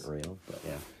that wasn't real, but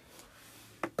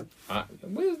yeah.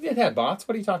 It had bots.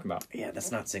 What are you talking about? Yeah,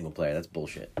 that's not single player. That's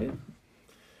bullshit. Yeah.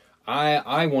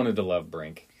 I wanted to love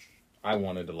Brink.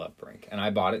 And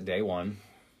I bought it day one.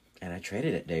 And I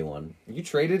traded it day one. You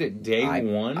traded it day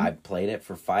one? I played it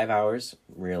for 5 hours,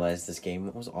 realized this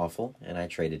game was awful, and I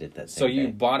traded it that same day. So you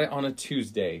bought it on a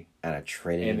Tuesday. And I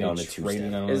traded it on a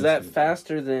Tuesday. Is that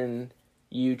faster than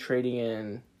you trading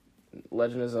in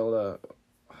Legend of Zelda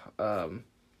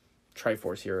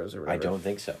Triforce Heroes or whatever? I don't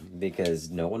think so,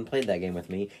 because no one played that game with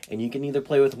me, and you can either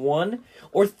play with 1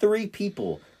 or 3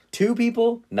 people. 2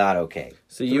 people, not okay.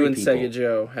 So you and Sega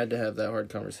Joe had to have that hard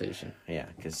conversation. Yeah,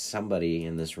 because somebody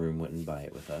in this room wouldn't buy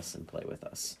it with us and play with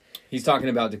us. He's talking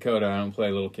about Dakota. I don't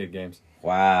play little kid games.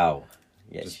 Wow.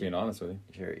 Yeah, just being honest with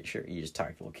you. Sure. You just talk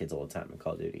to little kids all the time in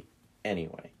Call of Duty.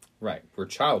 Anyway. Right. We're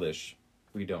childish.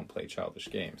 We don't play childish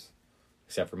games.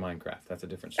 Except for Minecraft. That's a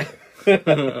different story.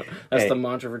 That's the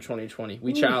mantra for 2020.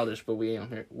 We childish, but we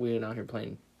ain't out here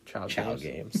playing child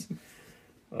games.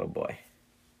 Oh, boy.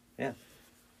 Yeah.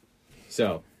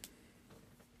 So,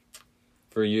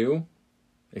 for you,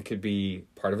 it could be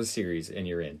part of a series and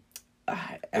you're in.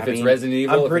 If it's Resident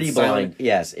Evil, I'm pretty blind.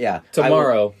 Yes, yeah.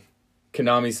 Tomorrow,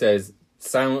 Konami says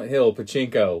Silent Hill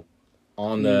Pachinko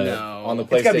on the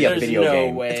PlayStation. It's gotta be a video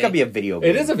game. It's gotta be a video game.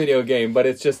 It is a video game, but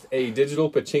it's just a digital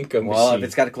Pachinko machine. Well, if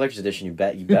it's got a collector's edition, you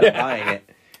bet buying it.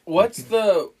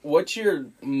 What's your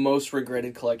most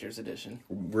regretted collector's edition?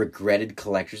 Regretted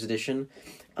collector's edition?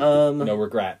 No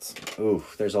regrets.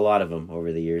 Oof, there's a lot of them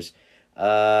over the years.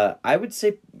 I would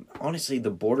say, honestly, the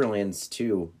Borderlands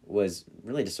 2 was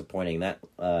really disappointing. That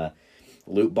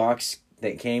loot box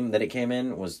that it came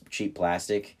in was cheap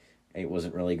plastic. It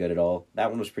wasn't really good at all.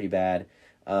 That one was pretty bad.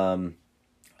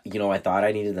 I thought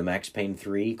I needed the Max Payne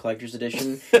 3 collector's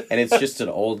edition, and it's just an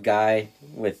old guy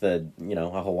with a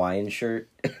Hawaiian shirt.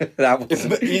 That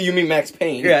was You mean Max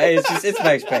Payne? Yeah, it's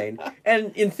Max Payne,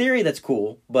 and in theory that's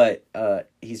cool, but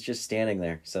he's just standing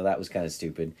there, so that was kind of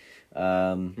stupid.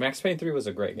 Max Payne 3 was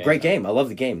a great game. Great game. I love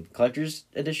the game. Collector's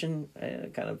edition,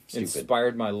 kind of stupid.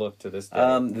 Inspired my look to this day.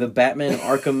 The Batman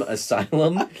Arkham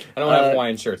Asylum. I don't have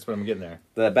Hawaiian shirts, but I'm getting there.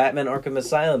 The Batman Arkham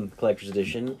Asylum collector's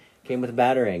edition came with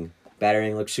battering.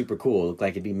 Battering looked super cool. It looked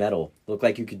like it'd be metal. It looked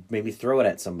like you could maybe throw it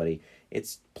at somebody.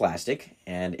 It's plastic,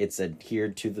 and it's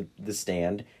adhered to the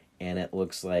stand, and it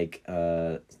looks like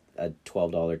a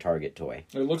 $12 Target toy.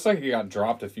 It looks like it got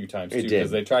dropped a few times, too, It did. because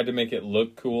they tried to make it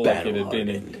look cool, like it had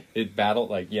been... It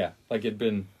battled, like it'd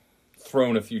been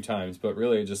thrown a few times, but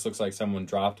really it just looks like someone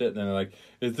dropped it, and then they're like,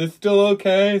 is this still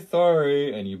okay?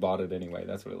 Sorry. And you bought it anyway.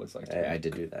 That's what it looks like to me. I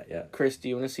did do that, yeah. Chris, do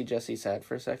you want to see Jesse sad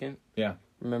for a second? Yeah.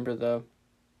 Remember the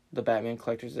Batman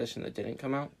collector's edition that didn't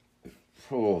come out?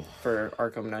 Oh. For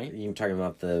Arkham Knight? You're talking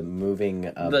about the moving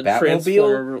the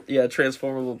Batmobile?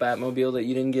 transformable Batmobile that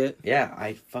you didn't get? Yeah,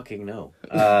 I fucking know.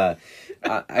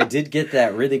 I did get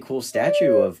that really cool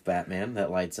statue of Batman that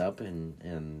lights up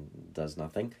and does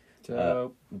nothing.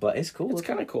 But it's cool. It's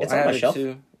kind of cool. It's on my shelf.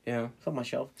 Too. Yeah. It's on my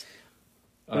shelf.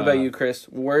 What about you, Chris?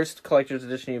 Worst collector's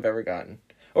edition you've ever gotten?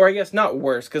 Or I guess not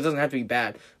worst, because it doesn't have to be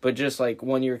bad, but just like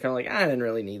one you were kind of like, I didn't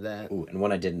really need that. Ooh, and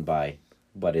one I didn't buy,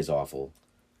 but is awful.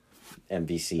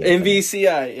 MVCI.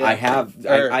 MVCI.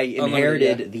 Yeah. I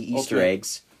inherited the Easter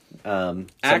eggs.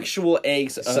 Actual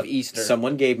eggs of Easter.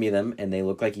 Someone gave me them, and they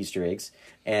look like Easter eggs.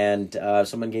 And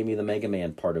someone gave me the Mega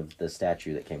Man part of the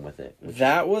statue that came with it.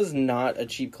 That was not a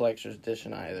cheap collector's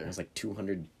edition either. It was like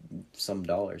 $200 some.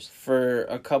 For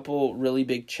a couple really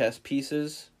big chess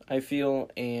pieces, I feel,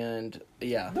 and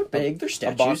yeah. They're big, they're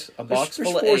statues. A box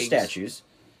full of four eggs. Statues.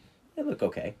 They look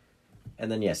okay. And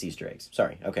then, yes, Easter eggs.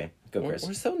 Sorry, okay. Go, Chris.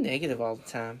 We're so negative all the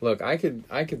time. Look, I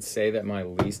could say that my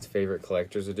least favorite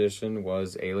collector's edition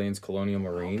was Aliens Colonial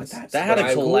Marines. That had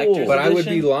a collector's edition? But I would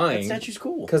be lying. That statue's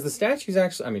cool. Because the statue's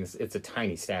actually, I mean, it's a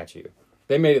tiny statue.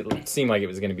 They made it seem like it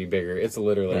was going to be bigger. It's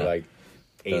literally like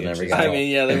 8 They'll never inches. get I tall.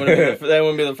 mean, yeah, they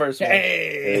wouldn't be the first one.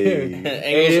 Hey! Angles-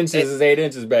 8 inches is 8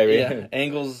 inches, baby. Yeah,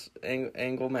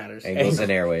 angle matters. Angles and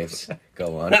airwaves.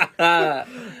 Go on.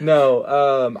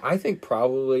 No, I think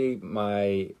probably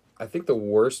I think the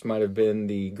worst might have been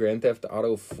the Grand Theft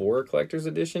Auto 4 Collector's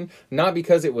Edition. Not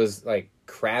because it was, like,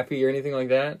 crappy or anything like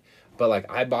that, but,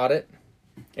 like, I bought it,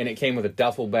 and it came with a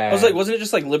duffel bag. I was like, wasn't it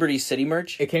just like Liberty City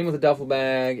merch? It came with a duffel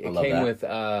bag. It love came that. with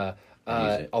a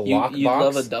You lockbox.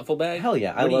 love a duffel bag? Hell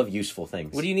yeah, I What do you- love useful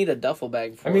things. What do you need a duffel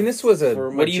bag for? I mean, this was a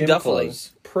For my what are you gym duffeling?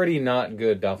 clothes. pretty not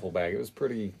good duffel bag. It was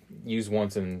pretty use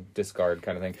once and discard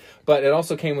kind of thing. But it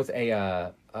also came with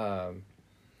a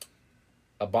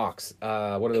box. What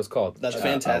are those called? That's A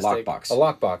fantastic. lockbox. A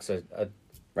lockbox.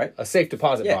 Right? A safe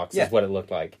deposit Yeah, box yeah. is what it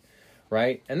looked like.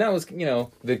 Right? And that was,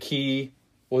 the key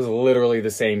was literally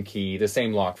the same key, the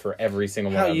same lock for every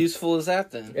single How one. useful is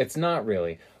that then? It's not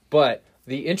really. But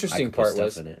the I interesting could put part stuff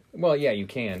was, in it. well, yeah, you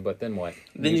can, but then what?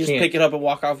 Then you just can't- pick it up and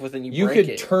walk off with it and you You break could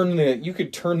it.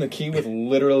 turn the key with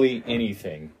literally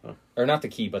anything, or not the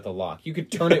key, but the lock. You could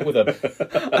turn it with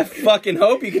a. I fucking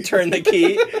hope you could turn the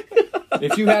key.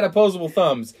 If you had opposable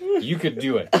thumbs, you could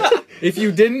do it. If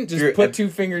you didn't, just You're- put two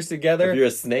fingers together If you're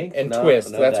a snake and no,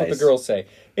 twist. no That's what the dice. girls say.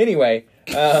 Anyway,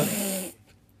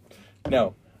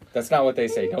 no, that's not what they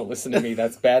say. Don't listen to me.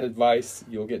 That's bad advice.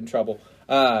 You'll get in trouble.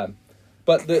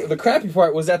 But the crappy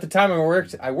part was at the time I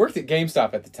worked at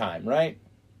GameStop at the time, right?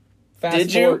 Fast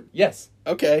Did you? forward- Yes,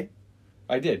 Okay.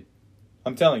 I did.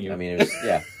 I'm telling you. I mean, it was,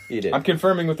 yeah, you did. I'm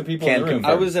confirming with the people Can in the room.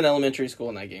 I was in elementary school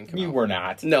when that game came You out. were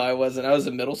not. No, I wasn't. I was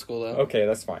in middle school though. Okay,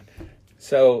 that's fine.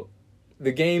 So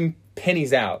the game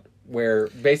pennies out, where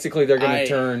basically they're going to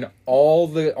turn all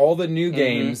the new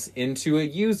games into a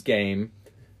used game,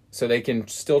 so they can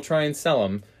still try and sell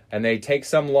them, and they take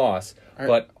some loss.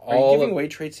 But Are you all giving of, away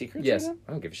trade secrets? yes, right now?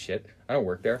 I don't give a shit. I don't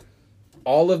work there.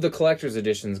 All of the collector's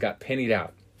editions got pennied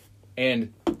out,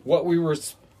 and what we were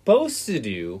supposed to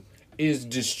do is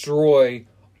destroy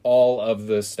all of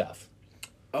the stuff.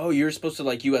 Oh, you're supposed to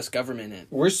like U.S. government it.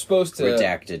 We're supposed to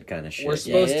Redacted kind of shit. We're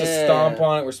supposed to Yeah. stomp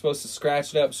on it. We're supposed to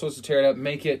scratch it up. Supposed to tear it up,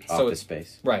 make it so Office it's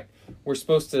space. right. We're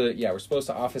supposed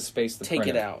to office space the Take it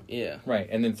printer. out. Yeah. Right,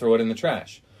 and then throw it in the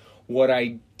trash. What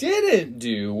I didn't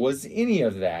do was any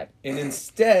of that, and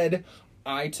instead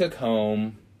I took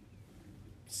home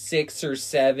 6 or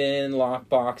 7 lock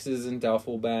boxes and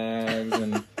duffel bags,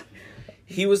 and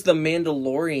He was the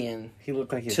Mandalorian He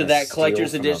looked like he was to gonna that steal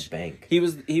collector's from a edition. bank. He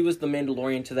was the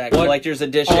Mandalorian to that What collector's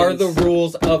edition. are the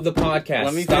rules of the podcast.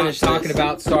 Let me Stop finish talking this.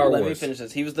 about Star Wars. Let me finish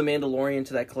this. He was the Mandalorian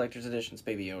to that collector's edition's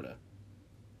Baby Yoda.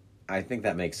 I think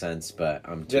that makes sense, but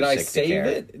I'm too Did I sick to save care.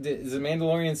 it? Does the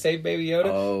Mandalorian save Baby Yoda?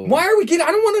 Oh. Why are we getting?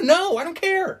 I don't want to know. I don't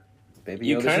care. Baby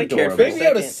You Yoda's kinda adorable. cared for a Baby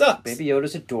Yoda second. sucks. Baby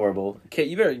Yoda's adorable. Okay,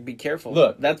 you better be careful.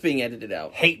 Look. That's being edited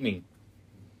out. Hate me.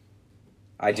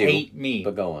 I do. Hate me.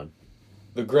 But go on.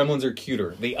 The gremlins are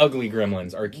cuter. The ugly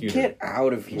gremlins are cuter. Get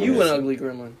out of here. You an ugly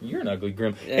gremlin. You're an ugly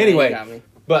gremlin. Yeah, Anyway, you got me.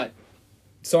 but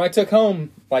so I took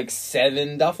home like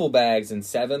 7 duffel bags and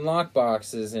 7 lock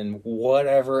boxes and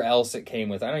whatever else it came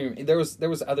with. I don't even. There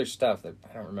was other stuff that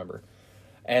I don't remember.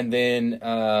 And then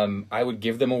I would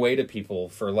give them away to people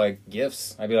for like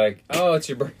gifts. I'd be like, "Oh, it's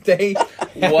your birthday.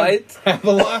 What? Have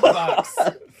a lock box."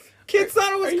 Kids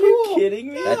thought it was Are cool. you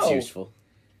kidding me? That's No. useful.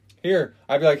 Here,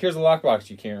 I'd be like, here's a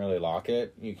lockbox. You can't really lock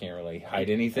it. You can't really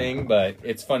hide anything, but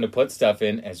it's fun to put stuff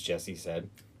in, as Jesse said.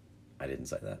 I didn't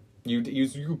say that. You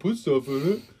can put stuff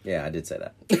in Yeah, I did say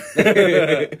that.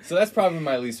 it. So that's probably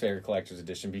my least favorite collector's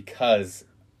edition because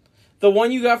The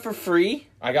one you got for free?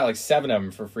 I got like 7 of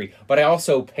them for free. But I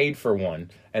also paid for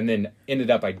one and then ended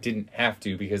up I didn't have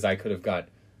to because I could have got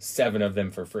 7 of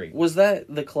them for free. Was that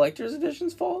the collector's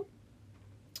edition's fault?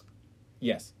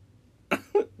 Yes.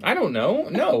 I don't know.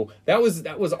 No, that was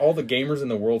all the gamers in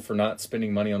the world for not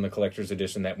spending money on the collector's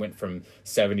edition that went from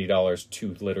 $70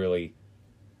 to literally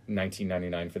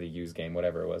 $19.99 for the used game,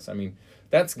 whatever it was. I mean,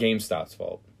 that's GameStop's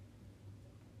fault.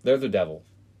 They're the devil.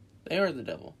 They are the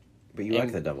devil. But you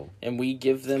like the devil. And we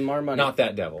give them our money. Not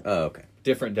that devil. Oh, okay.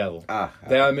 Different devil. Ah.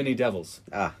 There are many devils.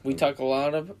 We talk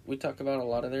about a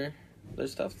lot of their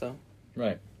stuff though.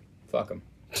 Right. Fuck them.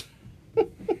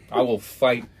 I will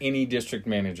fight any district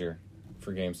manager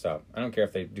for GameStop. I don't care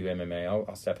if they do MMA.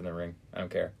 I'll step in the ring. I don't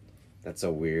care. That's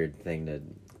a weird thing to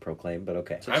proclaim, but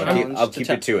okay. challenge I'll to keep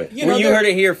ta- it to it. You know, You there- heard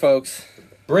it here, folks.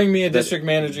 Bring me a district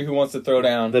manager who wants to throw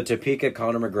down. The Topeka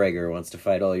Conor McGregor wants to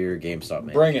fight all your GameStop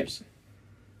managers. Bring it.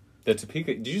 The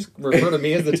Topeka. Did you just refer to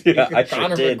me as the Topeka Yeah, I sure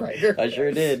Conor did. McGregor? I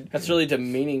sure did. That's really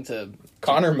demeaning to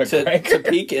Conor McGregor.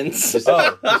 Pekins.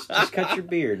 Just cut your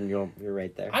beard and you're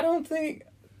right there. I don't think.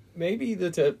 Maybe the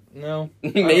tip. No.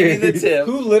 Maybe the tip.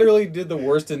 Who literally did the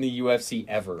worst in the UFC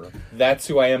ever? That's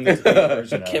who I am the today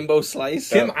version of. Kimbo Slice.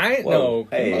 Kimbo Whoa,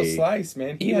 hey. Slice,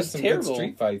 man. He He had was some terrible. good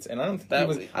street fights, and I don't think That he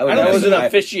was. was- I don't that think wasn't he-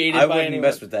 officiated I by wouldn't anyone.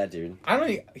 mess with that dude. I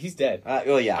don't. He's dead.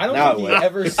 Well, yeah. I don't now think it he would.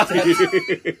 ever stepped.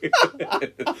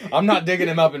 I'm not digging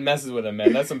him up and messes with him,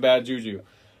 man. That's some bad juju.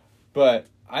 But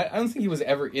I don't think he was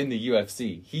ever in the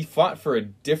UFC. He fought for a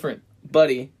different.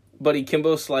 Buddy,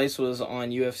 Kimbo Slice was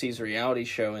on UFC's reality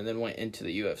show and then went into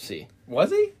the UFC. Was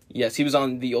he? Yes, he was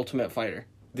on The Ultimate Fighter.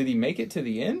 Did he make it to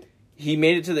the end? He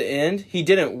made it to the end. He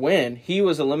didn't win. He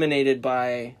was eliminated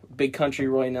by Big Country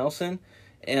Roy Nelson.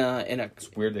 In a,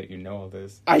 It's weird that you know all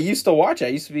this. I used to watch it. I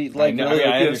used to be like, know, really yeah,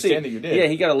 like I UFC. understand that you did. Yeah,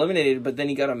 he got eliminated, but then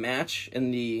he got a match in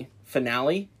the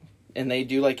finale, and they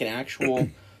do like an actual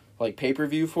like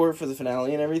pay-per-view for the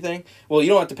finale and everything. Well, you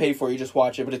don't have to pay for it, you just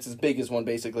watch it, but it's as big as one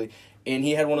basically. And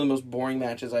he had one of the most boring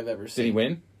matches I've ever seen. Did he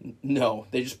win? No,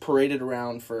 they just paraded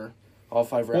around for all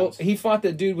 5 rounds. Well, he fought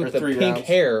the dude Or with the 3 pink rounds.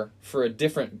 hair for a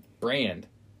different brand,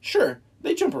 Sure,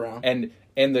 they jump around. and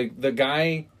the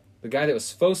guy that was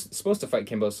supposed to fight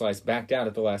Kimbo Slice backed out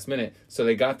at the last minute. So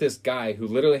they got this guy who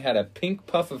literally had a pink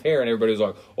puff of hair, and everybody was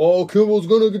like, "Oh, Kimbo's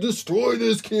gonna destroy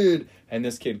this kid," and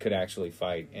this kid could actually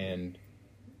fight and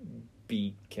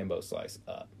beat Kimbo Slice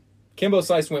up. Kimbo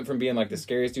Slice went from being like the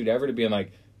scariest dude ever to being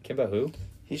like, Kimbo who?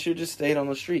 He should have just stayed on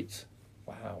the streets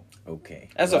Wow. Okay.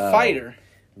 as a fighter.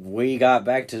 We got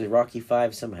back to Rocky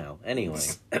 5 somehow. Anyway.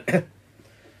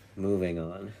 Moving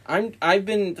on. I've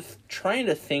been trying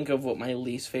to think of what my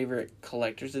least favorite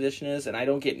collector's edition is, and I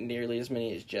don't get nearly as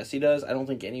many as Jesse does. I don't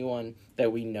think anyone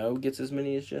that we know gets as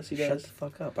many as Jesse Shut does. the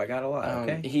fuck up. I got a lot,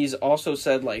 okay? He's also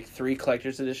said like 3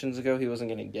 collector's editions ago he wasn't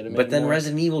going to get them But then anymore.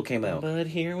 Resident Evil came out. But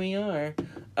here we are.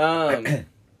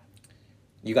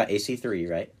 You got AC3,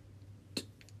 right?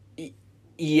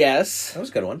 Yes. That was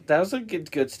a good one. That was a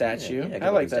good statue. Yeah, I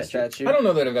like good that statue. I don't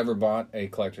know that I've ever bought a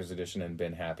collector's edition and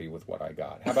been happy with what I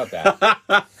got. How about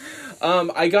that?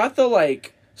 I got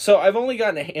so I've only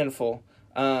gotten a handful.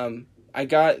 I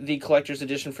got the collector's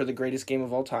edition for the greatest game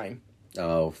of all time.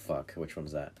 Oh, fuck. Which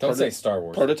one's that? Don't say Star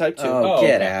Wars. Prototype 2. Oh,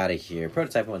 get okay. out of here.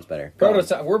 Prototype 1's better. Go on.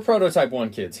 Prototype. We're Prototype 1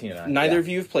 kids, he and I. Neither of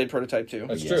you have played Prototype 2.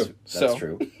 That's Yes, true. That's So-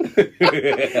 true.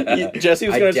 Jesse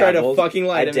was I going to try to dabbled. fucking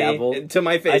lie I to dabbled. me to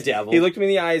my face. I dabbled. He looked me in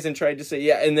the eyes and tried to say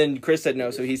yeah, and then Chris said no,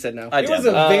 so he said no. I It was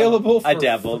dabbled. available I for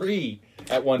dabbled. free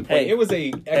at one point. Hey. It was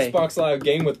a Xbox Live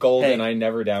game with gold, Hey. and I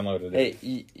never downloaded it.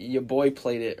 Hey, your boy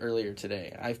played it earlier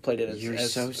today. I've played it as You're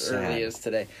so sad. early as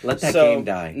today. Let that So, game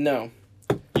die. No.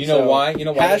 You know So, why? You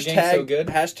know why that game's so good?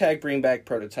 Hashtag bring back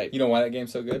Prototype. You know why that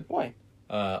game's so good? Why?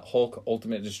 Hulk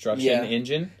Ultimate Destruction Yeah.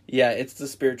 engine. Yeah, it's the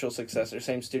spiritual successor.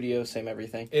 Same studio, same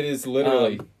everything. It is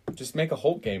literally just make a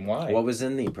Hulk game. Why? What was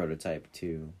in the Prototype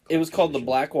 2? It was called the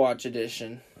Black Watch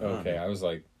Edition. Okay, I was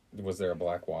like, was there a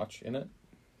black watch in it?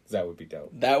 'Cause that would be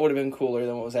dope. That would have been cooler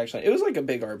than what was actually. It was like a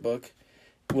big art book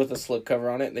with a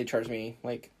slipcover on it. They charged me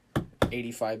like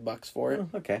 $85 for it.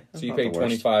 Oh, okay. So you paid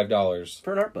 $25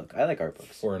 for an art book. I like art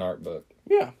books. for an art book,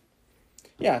 Yeah,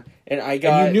 yeah, and I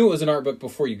got. and you knew it was an art book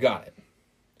before you got it,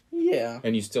 Yeah,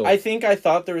 and you still. I think I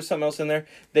thought there was something else in there.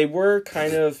 They were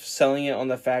kind of selling it on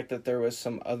the fact that there was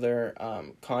some other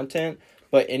content,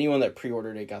 but anyone that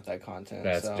pre-ordered it got that content.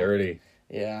 That's so, dirty.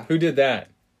 Yeah, Who did that?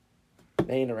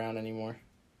 they ain't around anymore.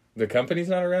 The company's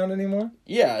not around anymore?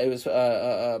 Yeah, it was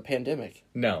Pandemic.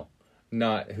 No.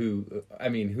 Not who. I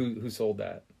mean, who sold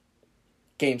that?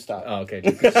 GameStop. Oh, okay.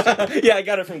 Yeah, I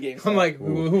got it from GameStop. I'm like,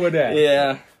 who would that?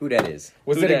 Yeah, Who that is?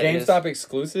 Was Who it a dat is? GameStop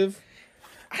exclusive?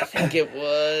 I think it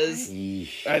was.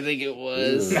 Yeesh. I think it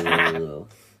was. Ugh.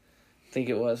 I think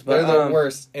it was. They're But the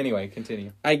worst. Anyway,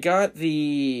 continue. I got Did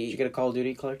you the. get a Call of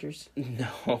Duty collectors?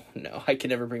 No, I can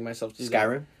never bring myself to do that.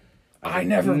 Skyrim? I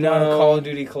never No. bought a Call of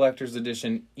Duty Collector's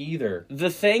Edition either. The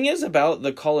thing is about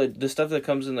the stuff that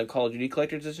comes in the Call of Duty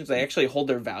collector's editions, they actually hold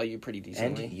their value pretty And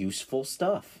decently. useful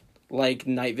stuff. Like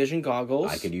night vision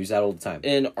goggles. I could use that all the time.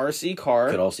 An RC car.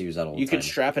 Could also use that all the You time. could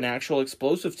strap an actual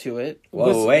explosive to it.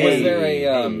 Whoa, was hey, there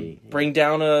a, hey. Bring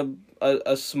down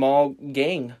a small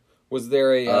gang. Was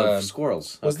there a Of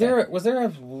squirrels. was Okay. there a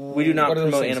We do not what are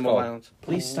those promote things animal called? violence.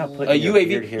 Please stop A putting your weird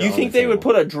UAV. hair You on think the they would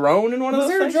table. put a drone in one Was of those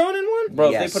there a things? drone in one? Bro,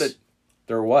 Yes. if they put a...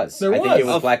 There was. There I think it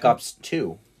was. was Black Ops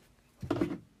 2.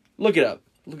 Look it up.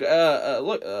 Look at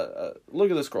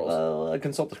the scrolls.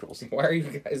 Consult the scrolls. Why are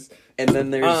you guys? And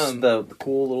then there's Um, the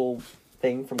cool little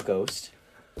thing from Ghost.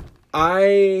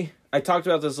 I talked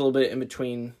about this a little bit in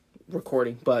between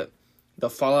recording, but the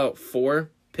Fallout 4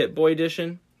 Pip-Boy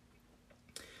edition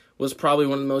was probably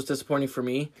one of the most disappointing for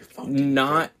me.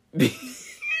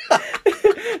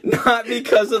 Not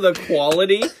because of the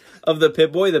quality, of the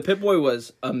Pip-Boy. The Pip-Boy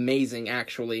was amazing,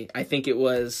 actually. I think it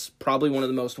was probably one of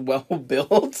the most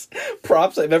well-built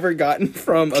props I've ever gotten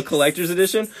from a collector's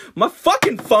edition. My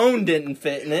fucking phone didn't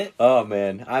fit in it. Oh,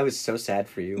 man. I was so sad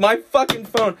for you. My fucking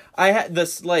phone. I had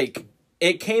this, like...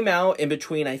 It came out in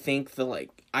between, I think, the, like,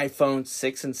 iPhone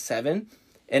 6 and 7.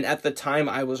 And at the time,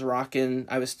 I was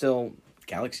still...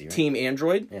 Galaxy, right? Team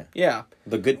Android. Yeah.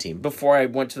 The good team. Before I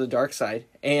went to the dark side.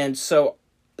 And so...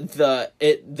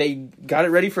 they got it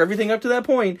ready for everything up to that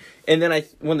point, and then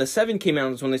when the 7 came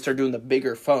out was when they started doing the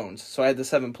bigger phones. So I had the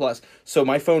 7 Plus. So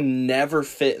my phone never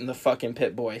fit in the fucking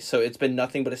Pip-Boy. So it's been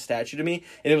nothing but a statue to me.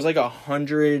 And it was like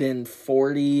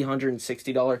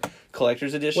 $160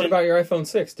 collector's edition. What about your iPhone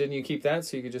 6? Didn't you keep that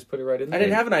so you could just put it right in there? I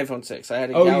didn't have an iPhone 6. I had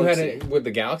a Galaxy. You had it with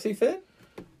the Galaxy fit?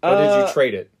 Or did you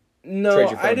trade it? No,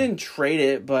 I didn't trade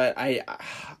it, but I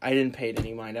didn't pay it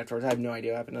any mind afterwards. I have no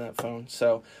idea what happened to that phone.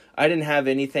 So I didn't have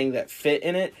anything that fit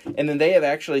in it. And then they have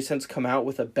actually since come out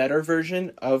with a better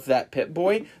version of that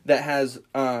Pip-Boy that has,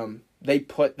 they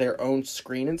put their own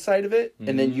screen inside of it,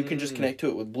 and then you can just connect to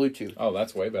it with Bluetooth. Oh,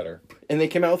 that's way better. And they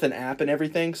came out with an app and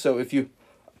everything. So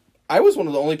I was one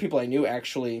of the only people I knew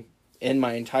actually in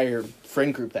my entire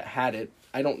friend group that had it.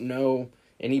 I don't know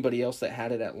anybody else that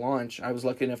had it at launch. I was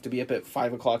lucky enough to be up at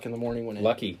 5 o'clock in the morning when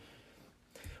Lucky.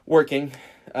 Working.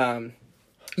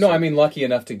 No, I mean lucky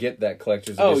enough to get that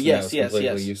collector's edition. Oh, yes, that was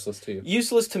completely yes. useless to you.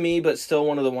 Useless to me, but still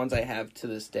one of the ones I have to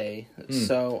this day.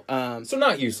 So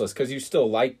not useless, because you still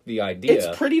like the idea.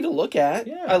 It's pretty to look at.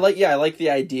 Yeah. I like the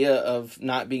idea of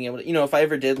not being able to, if I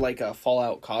ever did like a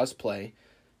Fallout cosplay,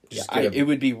 it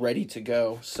would be ready to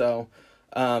go. So,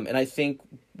 and I think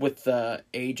with the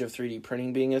age of 3D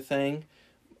printing being a thing,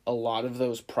 a lot of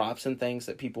those props and things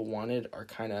that people wanted are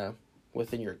kind of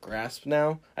within your grasp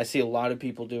now. I see a lot of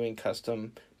people doing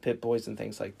custom Pip-Boys and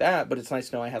things like that, but it's nice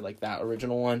to know I had like that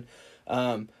original one.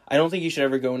 I don't think you should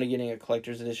ever go into getting a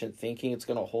collector's edition thinking it's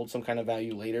going to hold some kind of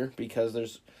value later, because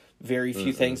there's very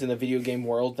few things in the video game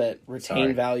world that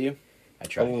retain value. I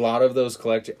try. A lot of those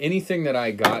anything that I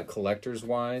got collectors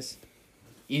wise,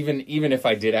 even if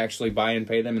I did actually buy and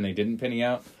pay them and they didn't penny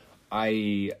out,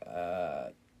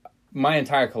 my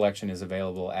entire collection is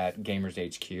available at Gamers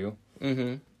HQ.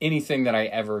 Mm-hmm. Anything that I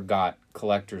ever got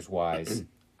collectors wise,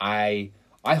 I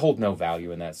hold no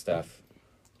value in that stuff.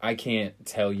 I can't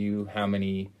tell you how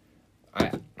many.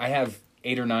 I have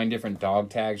 8 or 9 different dog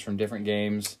tags from different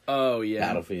games. Oh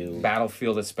yeah,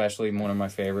 Battlefield especially, one of my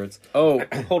favorites. Oh,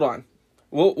 hold on,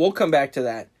 we'll come back to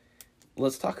that.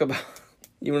 Let's talk about.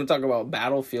 You want to talk about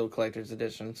Battlefield collector's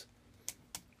editions?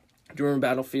 Do you remember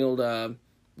Battlefield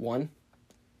 1?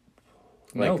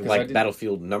 Like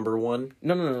Battlefield number 1?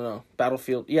 No.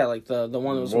 Battlefield, yeah, like the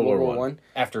one that was World War One.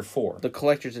 After 4. The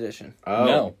collector's edition. Oh,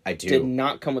 no. I do. Did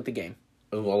not come with the game.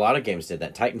 A lot of games did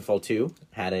that. Titanfall 2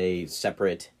 had a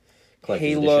separate collector's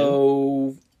Halo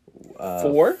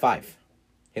edition. 4? 5.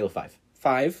 Halo 5.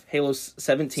 5. Halo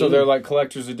 17. So they're like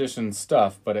collector's edition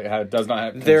stuff, but it does not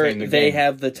have contain the game. They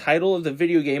have the title of the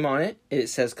video game on it. It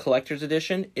says collector's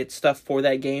edition. It's stuff for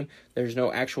that game. There's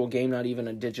no actual game, not even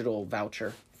a digital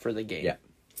voucher for the game. Yeah.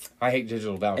 I hate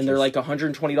digital vouchers. And they're like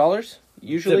 $120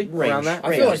 usually around that.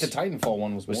 I feel like the Titanfall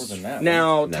one was more than that.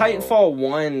 Now, Titanfall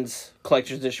 1's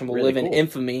collector's edition will live in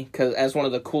infamy as one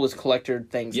of the coolest collector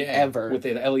things ever. With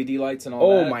the LED lights and all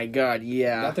that. Oh my god,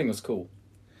 yeah. That thing was cool.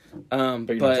 But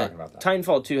you're not talking about that.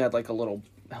 Titanfall 2 had like a little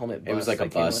helmet bust. It was like a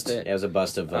bust. It was a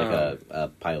bust of like a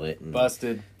pilot. And,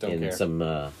 busted. Don't care. Some,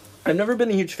 I've never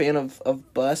been a huge fan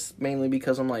of busts, mainly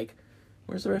because I'm like,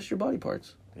 where's the rest of your body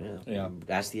parts? Yeah.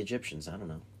 Ask the Egyptians. I don't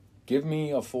know. Give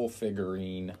me a full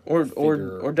figurine. Or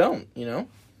don't,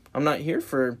 I'm not here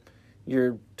for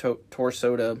your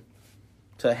torso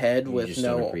to head with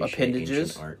no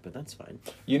appendages. Art, but that's fine.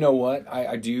 You know what?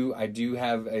 I do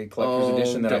have a collector's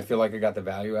edition that I feel like I got the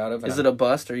value out of. Is it a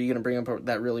bust? Or are you going to bring up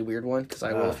that really weird one? Because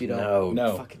I will if you don't.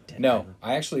 No.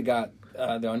 I actually got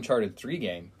the Uncharted 3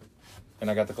 game,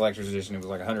 and I got the collector's edition. It was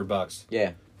like $100.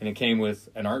 Yeah. And it came with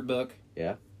an art book.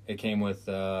 Yeah. It came with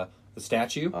the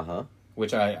statue. Uh-huh.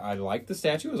 Which I liked. The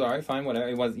statue. It was alright, fine, whatever.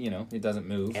 It was, it doesn't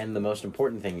move. And the most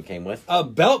important thing it came with a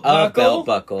belt buckle. A belt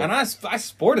buckle. And I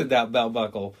sported that belt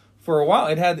buckle for a while.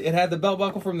 It had the belt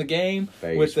buckle from the game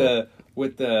with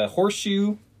the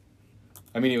horseshoe.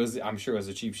 I mean, I'm sure it was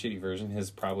a cheap, shitty version.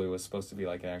 His probably was supposed to be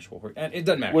like an actual horse. And it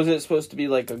doesn't matter. Was it supposed to be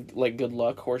like a good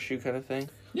luck horseshoe kind of thing?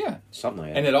 Yeah. Something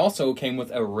like that. And it also came with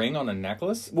a ring on a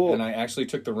necklace. Well, and I actually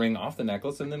took the ring off the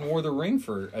necklace and then wore the ring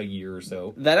for a year or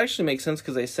so. That actually makes sense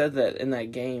because they said that in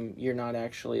that game, you're not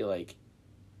actually like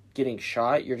getting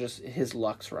shot. You're just, his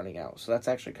luck's running out. So that's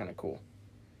actually kind of cool.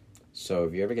 So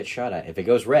if you ever get shot at, if it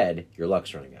goes red, your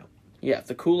luck's running out. Yeah, if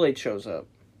the Kool-Aid shows up.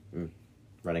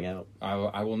 running out.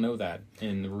 I will know that.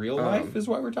 In real life is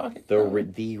what we're talking. The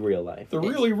real life. The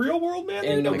really real world, man.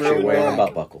 In the Make real sure you wear world. a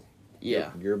belt buckle.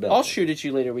 Yeah. Your belt. I'll shoot at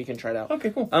you later. We can try it out.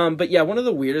 Okay, cool. But yeah, one of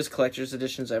the weirdest collector's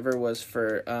editions ever was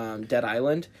for Dead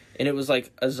Island, and it was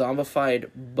like a zombified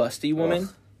busty woman.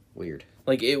 Ugh, weird.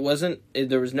 Like there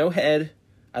was no head.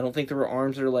 I don't think there were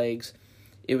arms or legs.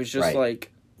 It was just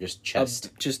like just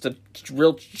chest. just a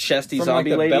real chesty From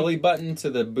zombie like the lady. belly button to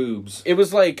the boobs. It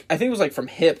was like I think it was like from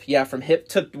hip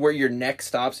to where your neck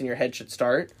stops and your head should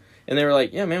start. And they were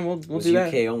like, "Yeah, man, we'll do that."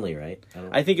 UK only, right?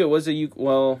 I think it was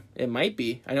well, it might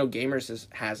be. I know Gamers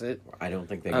has it. I don't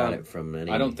think they got it from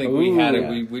any. I don't think we had it.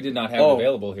 Yeah. We did not have it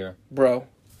available here. Bro.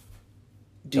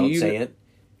 Don't say it.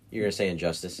 You're going to say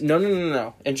Injustice.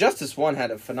 No. Injustice 1 had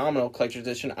a phenomenal collector's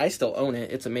edition. I still own it.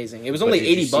 It's amazing. It was only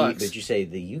 $80. Did you say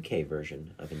the UK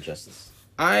version of Injustice?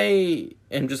 I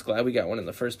am just glad we got one in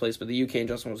the first place, but the UK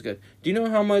Injustice one was good. Do you know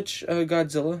how much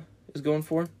Godzilla is going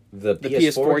for? The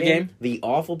PS4 game? The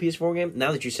awful PS4 game?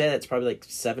 Now that you say that, it's probably like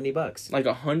 $70. Like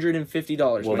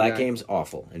 $150. Well, that game's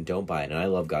awful, and don't buy it. And I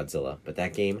love Godzilla, but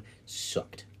that game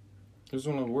sucked. It was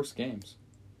one of the worst games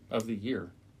of the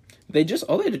year.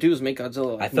 All they had to do was make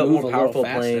Godzilla I felt move more a little powerful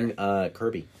faster. playing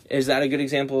Kirby. Is that a good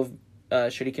example of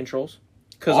shitty controls?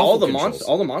 Because Awful all the controls.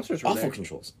 monsters were Awful there.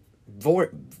 controls.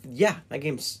 Yeah, that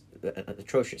game's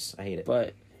atrocious. I hate it.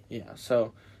 But yeah,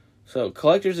 so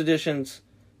collector's editions,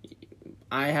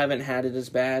 I haven't had it as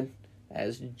bad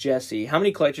as Jesse. How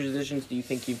many collector's editions do you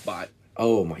think you've bought?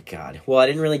 Oh my god. Well, I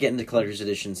didn't really get into collector's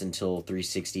editions until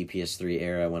 360 PS3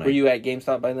 era when Were you at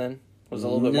GameStop by then? Was it a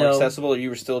little bit more No. accessible, or you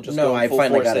were still just No, going I full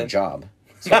finally force got in? a job.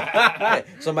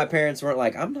 So my parents weren't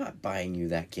like, I'm not buying you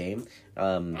that game.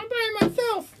 I'm buying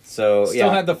myself. So Still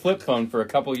had the flip phone for a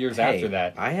couple years after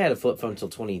that. I had a flip phone until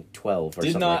 2012 or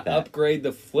Did something not like that. upgrade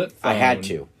the flip phone. I had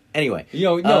to. Anyway.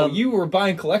 You were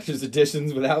buying collector's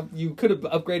editions without... You could have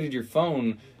upgraded your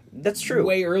phone... That's true.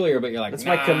 Way earlier, but you're like, That's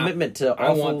my commitment to I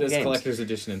awful want this games. collector's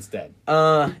edition instead.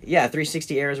 Yeah,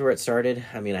 360 era is where it started.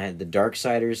 I mean, I had the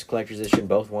Darksiders collector's edition,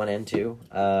 both 1 and 2.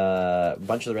 A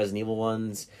bunch of the Resident Evil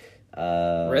ones.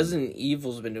 Resident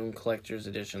Evil's been doing collector's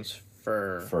editions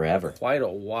for forever. Quite a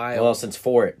while. Well, since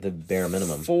 4 at the bare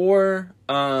minimum. 4,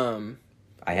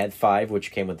 I had 5, which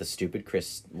came with the stupid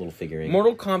Kris little figurine.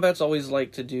 Mortal Kombat's always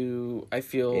like to do, I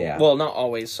feel... Yeah. Well, not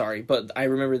always, sorry, but I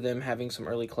remember them having some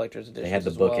early collector's editions. They had the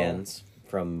as well. bookends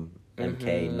from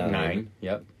MK9. 9,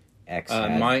 yep. X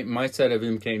my set of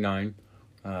MK9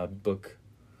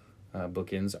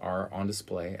 bookends are on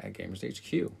display at Gamers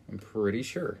HQ. I'm pretty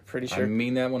sure. I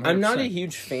mean that 100%. I'm not a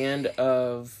huge fan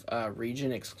of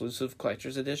region-exclusive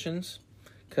collector's editions,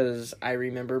 because I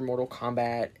remember Mortal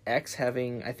Kombat X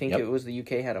having, I think it was the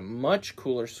UK, had a much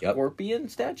cooler Scorpion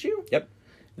statue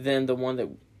than the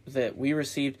one that we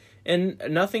received. And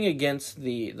nothing against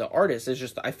the artist, it's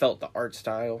just I felt the art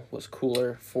style was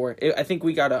cooler for it. I think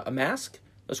we got a mask,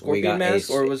 a Scorpion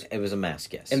mask, or it was a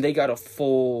mask, yes. And they got a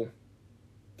full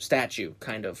statue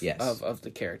kind of yes. of the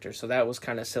character, so that was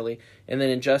kind of silly. And then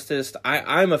Injustice,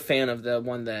 I'm a fan of the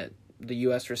one that the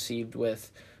US received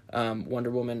with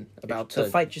Wonder Woman the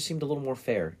fight just seemed a little more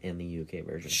fair in the UK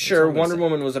version. Sure, Wonder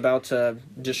Woman was about to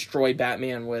destroy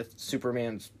Batman with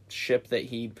Superman's ship that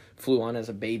he flew on as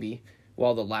a baby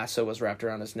while the lasso was wrapped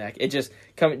around his neck.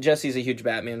 Jesse's a huge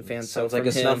Batman fan, so sounds like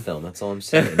a snuff film. That's all I'm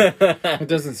saying. It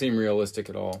doesn't seem realistic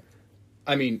at all.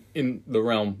 I mean, in the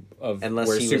realm of Unless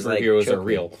where superheroes are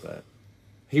real. But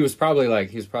he was probably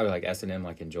like S&M,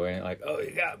 like enjoying it, like, oh,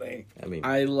 you got me. I mean,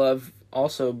 I love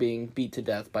also being beat to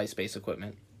death by space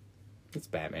equipment. It's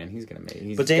Batman. He's gonna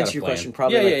make. But to answer your question,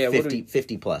 probably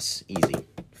 50 plus, easy.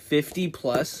 50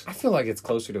 plus. I feel like it's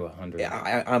closer to 100.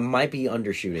 Yeah, I might be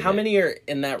undershooting. How many are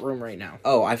in that room right now?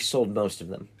 Oh, I've sold most of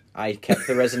them. I kept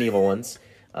the Resident Evil ones.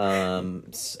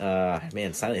 Man,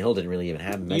 Silent Hill didn't really even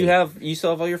have many. You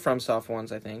still have all your FromSoft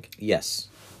ones, I think. Yes.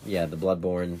 Yeah, the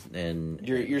Bloodborne and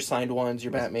your signed ones,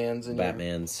 your Batmans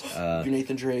and your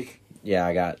Nathan Drake. Yeah,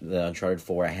 I got the Uncharted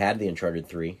 4. I had the Uncharted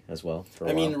 3 as well for a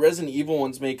while. mean, Resident Evil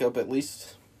ones make up at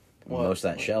least most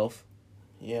of that shelf.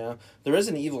 Yeah. The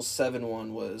Resident Evil 7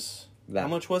 one was... How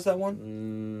much was that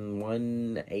one?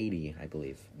 $180, I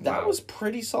believe. That was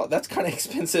pretty solid. That's kind of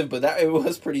expensive, but it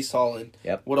was pretty solid.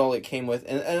 Yep. What all it came with.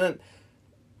 And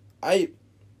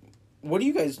what do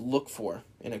you guys look for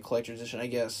in a collector's edition, I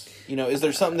guess? Is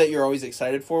there something that you're always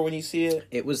excited for when you see it?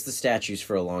 It was the statues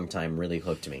for a long time really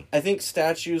hooked me. I think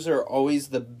statues are always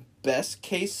the best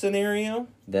case scenario.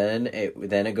 Then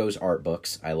it goes art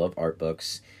books. I love art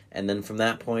books. And then from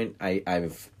that point,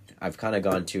 I've kind of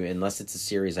gone to, unless it's a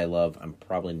series I love, I'm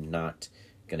probably not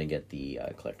gonna get the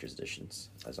collector's editions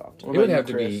as often. It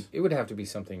would have to be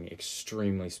something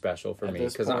extremely special for me,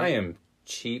 because I am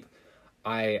cheap.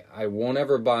 I won't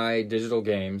ever buy digital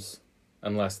games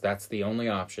unless that's the only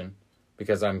option,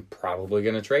 because I'm probably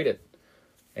going to trade it.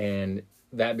 And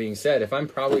that being said, if I'm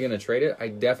probably going to trade it, I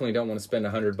definitely don't want to spend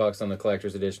 $100 on the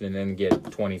collector's edition and then get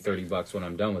 $20-$30 when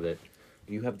I'm done with it.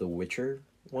 You have the Witcher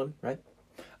one, right?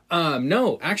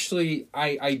 No, actually,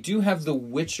 I do have the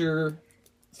Witcher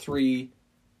 3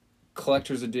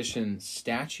 collector's edition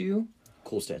statue.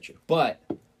 Cool statue. But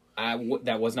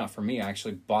that was not for me. I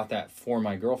actually bought that for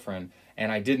my girlfriend,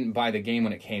 and I didn't buy the game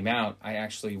when it came out. I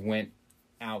actually went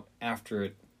out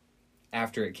after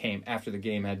the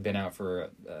game had been out for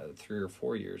 3 or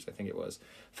 4 years, I think it was.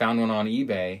 Found one on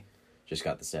eBay. Just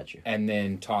got the statue. And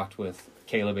then talked with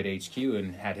Caleb at HQ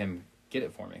and had him get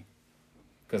it for me.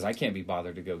 Because I can't be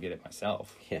bothered to go get it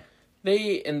myself. Yeah.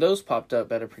 Those popped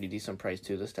up at a pretty decent price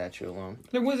too, the statue alone.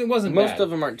 It wasn't Most bad. of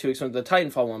them aren't too expensive. The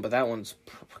Titanfall one, but that one's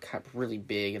really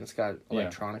big and it's got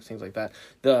electronics, things like that.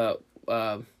 The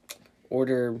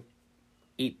Order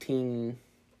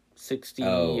 1860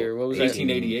 or what was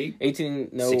 1888?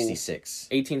 that? 66.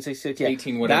 1866, yeah.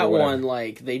 18 whatever, that whatever. one,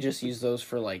 like, they just use those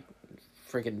for, like,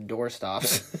 freaking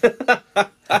doorstops.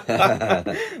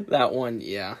 That one,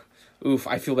 yeah. Oof,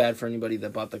 I feel bad for anybody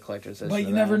that bought the collector's edition. But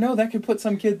you never know. That could put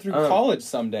some kid through college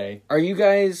someday. Are you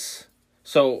guys...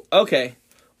 So, okay.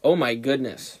 Oh my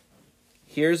goodness.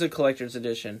 Here's a collector's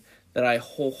edition that I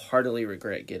wholeheartedly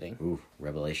regret getting. Ooh,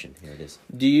 revelation. Here it is.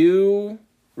 Do you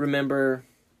remember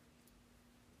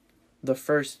the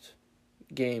first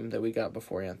game that we got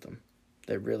before Anthem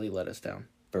that really let us down?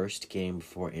 First game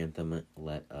before Anthem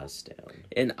let us down.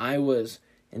 And I was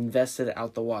invested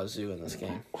out the wazoo in this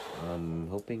game. I'm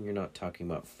hoping you're not talking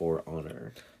about For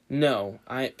Honor. No,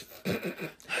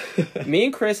 me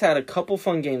and Chris had a couple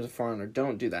fun games of For Honor.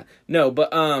 Don't do that. No,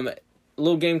 but a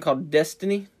little game called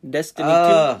Destiny 2.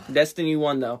 Destiny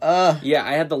 1 though. Yeah,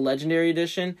 I had the Legendary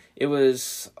Edition. It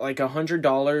was like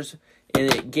 $100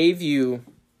 and it gave you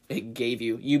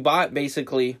you bought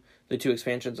basically the 2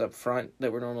 expansions up front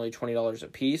that were normally $20 a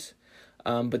piece.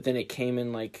 But then it came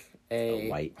in like a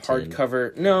white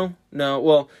hardcover. No.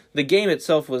 Well, the game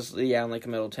itself was in like a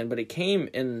metal tin, but it came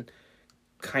in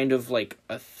kind of like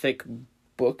a thick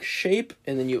book shape,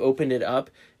 and then you opened it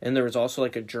up, and there was also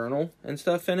like a journal and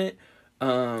stuff in it.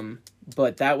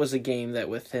 But that was a game that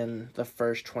within the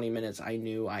first 20 minutes, I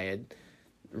knew I had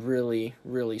really,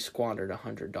 really squandered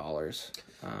 $100.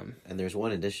 And there's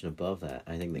one edition above that.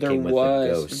 I think that There came with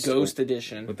was the Ghost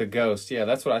Edition. With the Ghost. Yeah,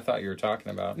 that's what I thought you were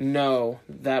talking about. No,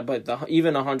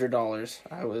 even $100,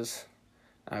 I was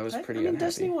pretty unhappy.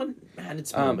 Destiny 1 had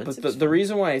its moments. But the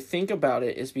reason why I think about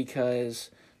it is because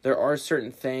there are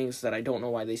certain things that I don't know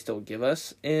why they still give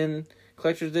us in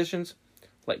collector's editions,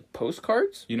 like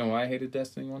postcards. You know why I hated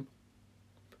Destiny 1?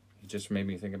 It just made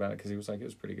me think about it because it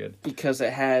was pretty good. Because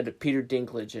it had Peter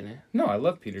Dinklage in it. No, I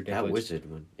love Peter Dinklage. That wizard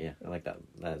one. Yeah, I like that.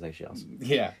 That is actually awesome.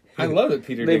 Yeah, I love that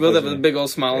Peter Dinklage. They both have a big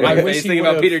old smile on their face thinking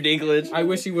about Peter Dinklage. I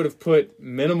wish he would have put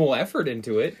minimal effort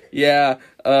into it. Yeah,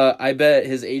 I bet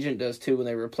his agent does too when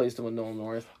they replaced him with Nolan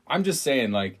North. I'm just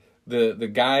saying, like,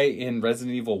 the guy in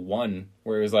Resident Evil 1,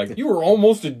 where he was like, you were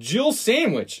almost a Jill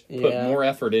sandwich, put more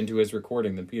effort into his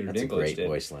recording than Peter Dinklage did. That's a great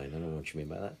voice line. I don't know what you mean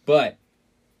by that. But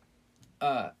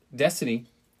Destiny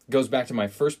goes back to my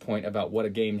first point about what a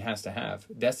game has to have.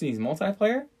 Destiny's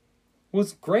multiplayer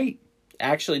was great.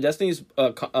 Actually, Destiny's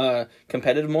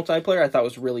competitive multiplayer I thought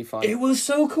was really fun. It was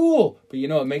so cool. But you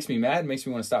know what makes me mad? It makes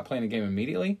me want to stop playing the game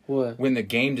immediately? What? When the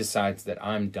game decides that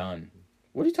I'm done.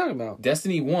 What are you talking about?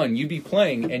 Destiny 1, you'd be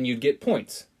playing and you'd get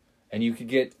points. And you could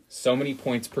get so many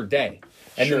points per day.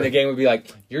 And then the game would be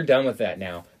like, you're done with that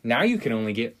now. Now you can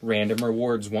only get random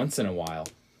rewards once in a while.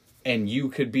 And you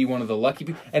could be one of the lucky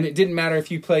people. And it didn't matter if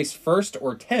you placed 1st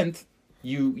or 10th.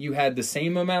 You had the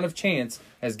same amount of chance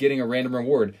as getting a random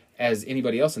reward as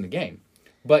anybody else in the game.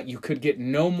 But you could get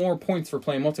no more points for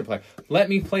playing multiplayer. Let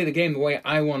me play the game the way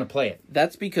I want to play it.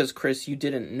 That's because, Chris, you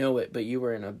didn't know it, but you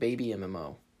were in a baby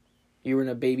MMO. You were in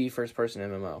a baby first-person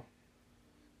MMO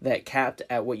that capped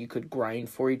at what you could grind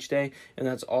for each day, and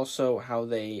that's also how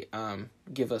they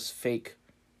give us fake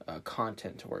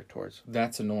content to work towards.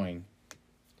 That's annoying.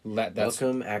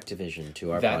 Welcome, Activision,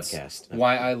 to our podcast.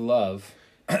 Why I love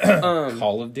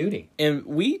Call of Duty. And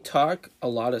we talk a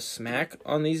lot of smack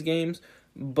on these games,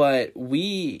 but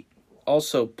we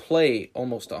also play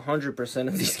almost 100%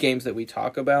 of these games that we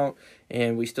talk about,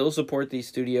 and we still support these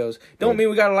studios. Don't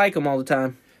mean we gotta like them all the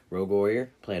time. Rogue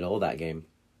Warrior, played all that game.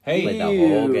 Hey, played that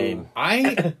whole game.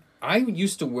 I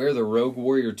used to wear the Rogue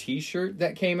Warrior t-shirt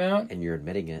that came out. And you're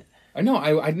admitting it. I know,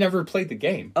 I'd never played the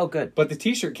game. Oh, good. But the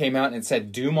t-shirt came out and it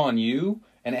said Doom on You,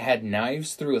 and it had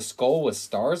knives through a skull with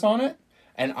stars on it.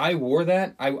 And I wore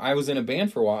that. I was in a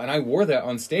band for a while, and I wore that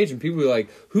on stage, and people were like,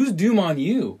 "Who's Doom on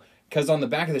you?" Because on the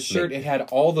back of the shirt, it had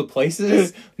all the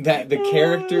places that the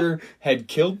character had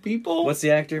killed people. What's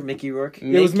the actor? Mickey Rourke?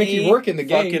 It was Mickey Rourke in the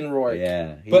game. Fucking Rourke.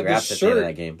 Yeah, he But the raps at the end of that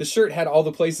shirt, game. the shirt had all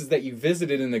the places that you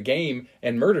visited in the game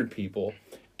and murdered people.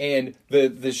 And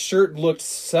the shirt looked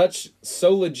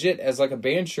so legit as like a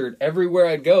band shirt. Everywhere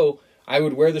I'd go, I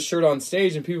would wear the shirt on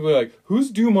stage, and people were like,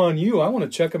 "Who's Doom on you? I want to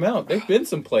check them out. They've been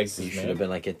some places." You should have been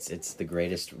like, it's the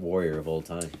greatest warrior of all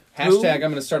time. Hashtag, I'm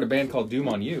going to start a band called Doom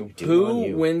on You. Doom on Who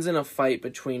you. wins in a fight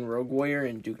between Rogue Warrior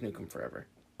and Duke Nukem Forever?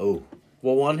 Oh.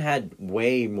 Well, one had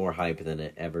way more hype than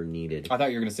it ever needed. I thought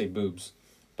you were going to say boobs.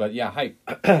 But yeah, hype.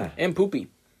 And Poopy.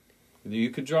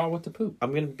 You could draw with the poop. I'm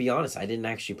going to be honest. I didn't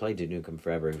actually play Duke Nukem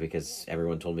Forever because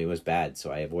everyone told me it was bad, so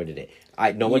I avoided it.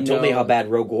 No one told me how bad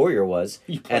Rogue Warrior was,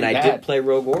 and I did play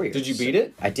Rogue Warrior. Did you beat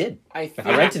it? I did. I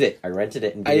rented it. I rented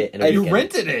it and beat it in a You weekend.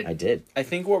 rented it? I did. I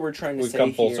think what we're trying to We've say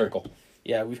come full here, circle.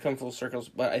 Yeah, we've come full circles.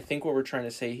 But I think what we're trying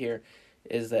to say here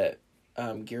is that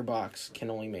Gearbox can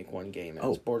only make one game, and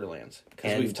it's Borderlands.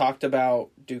 Because we've talked about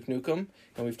Duke Nukem,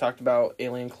 and we've talked about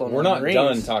Alien Clone We're not Marines.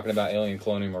 done talking about Alien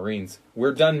Cloning Marines.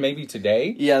 We're done maybe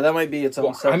today. Yeah, that might be its own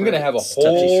Well, separate. I'm going to have a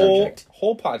touchy subject.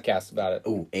 whole podcast about it.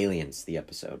 Ooh, Aliens, the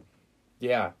episode.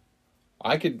 Yeah.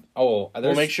 I could... Oh, there's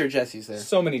We'll make sure Jesse's there.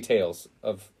 so many tales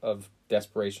of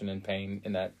desperation and pain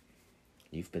in that.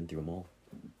 You've been through them all.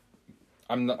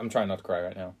 I'm trying not to cry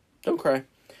right now. Don't cry.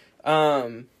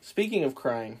 Speaking of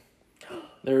crying,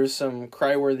 there's some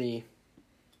cry-worthy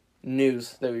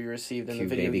news that we received in Cue the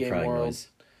video baby game crying world noise.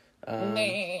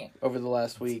 over the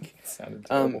last week. It sounded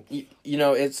terrible. You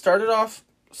know, it started off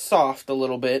soft a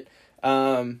little bit.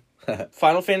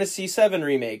 Final Fantasy VII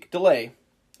Remake, delay.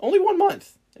 Only 1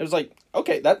 month. It was like,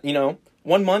 okay,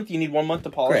 1 month, you need 1 month to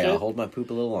polish Great, it. I'll hold my poop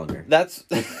a little longer. That's...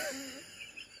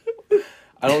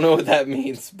 I don't know what that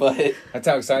means, but... That's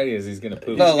how excited he is. He's going to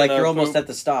poop. No, like gonna you're almost poop. at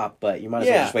the stop, but you might as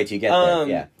well just wait till you get there.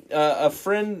 Yeah. A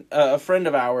friend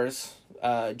of ours,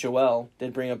 Joelle,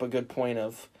 did bring up a good point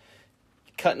of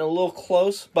cutting it a little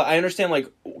close, but I understand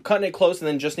like cutting it close and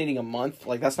then just needing a month.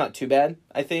 Like that's not too bad,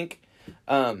 I think.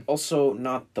 Also,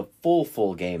 not the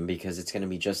full game because it's going to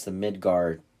be just the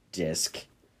Midgar disc.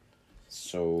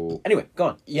 So, anyway, go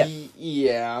on. Yeah.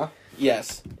 Yeah.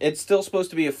 Yes. It's still supposed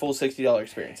to be a full $60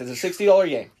 experience. It's a $60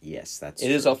 game. Yes, that's It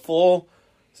true. is a full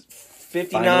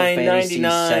 $59.99.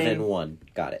 7-1.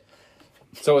 Got it.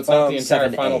 So it's not the entire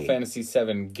 7A. Final Fantasy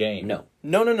VII game. No.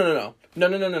 No.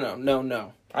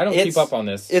 I don't keep up on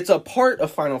this. It's a part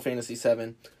of Final Fantasy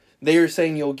VII. They are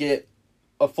saying you'll get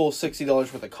a full $60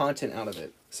 worth of content out of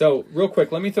it. So, real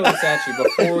quick, let me throw this at you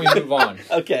before we move on.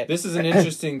 Okay. This is an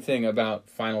interesting thing about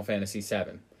Final Fantasy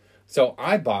VII. So,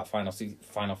 I bought Final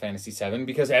Fantasy VII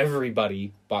because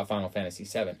everybody bought Final Fantasy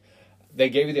VII. They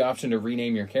gave you the option to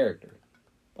rename your character.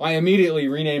 I immediately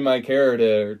renamed my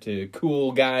character to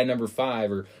Cool Guy number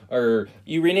 5 or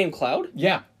You renamed Cloud?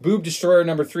 yeah, Boob Destroyer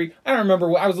number 3. I don't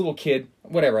remember. I was a little kid.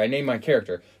 Whatever. I named my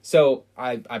character. So,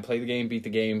 I played the game, beat the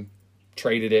game,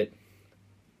 traded it.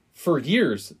 For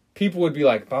years, people would be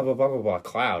like, blah, blah, blah, blah, blah,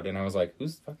 Cloud. And I was like,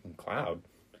 who's fucking Cloud?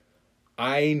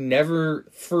 I never,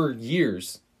 for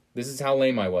years, this is how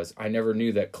lame I was. I never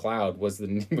knew that Cloud was the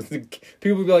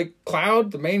people would be like, Cloud,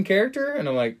 the main character? And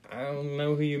I'm like, I don't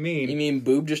know who you mean. You mean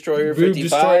Boob Destroyer Boob 55?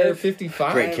 Destroyer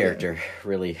 55? Great character,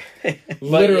 really.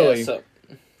 Literally. Yeah, so,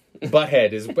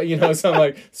 Butthead is, but you know, so I'm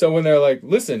like, so when they're like,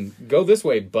 listen, go this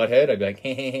way, Butthead, I'd be like,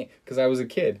 hey, because I was a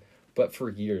kid. But for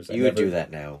years, You would do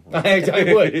that now. I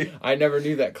would. I never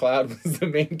knew that Cloud was the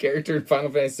main character in Final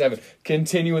Fantasy VII.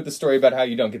 Continue with the story about how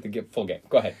you don't get the full game.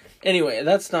 Go ahead. anyway,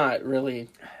 that's not really...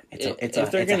 It's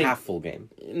if they're a gonna- half full game.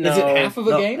 No, Is it half of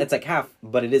a No, game? it's like half,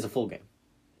 but it is a full game.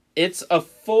 It's a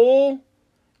full...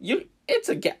 I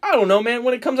don't know, man.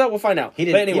 When it comes out, we'll find out. He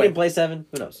But didn't anyway, play 7.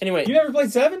 Who knows? anyway, You never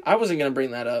played 7? I wasn't going to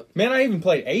bring that up. Man, I even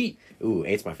played 8. Ooh,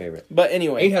 8's my favorite. But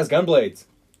anyway, 8 has gunblades.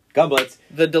 Gunblades.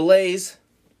 the delays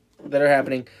that are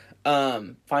happening,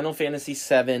 Final Fantasy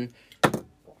VII,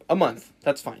 a month.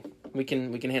 That's fine. We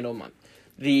can handle a month.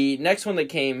 The next one that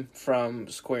came from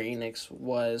Square Enix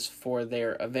was for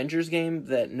their Avengers game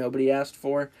that nobody asked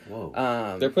for.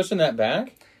 Whoa. They're pushing that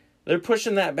back? They're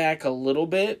pushing that back a little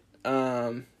bit. I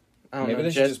don't Maybe know. they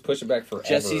should just push it back forever.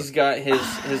 Jesse's got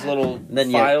his little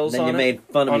Then files you on made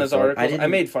fun of on me his for it. article. I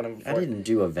made fun of him for I it. didn't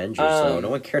do Avengers, so no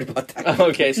one cared about that.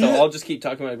 Okay, so I'll just keep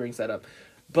talking when it brings that up.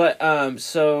 But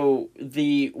so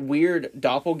the weird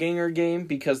doppelganger game,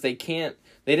 because they're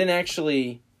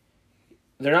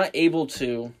not able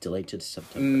to Delayed to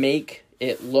September. make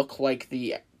it look like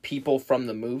the people from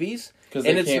the movies. Because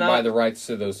And they it's can't not- buy the rights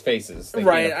to those faces. They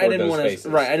Right, can't I afford didn't those want to.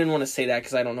 faces. Right, I didn't want to say that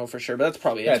because I don't know for sure, but that's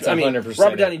probably it. That's I mean, 100%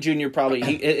 Robert it. Downey Jr. probably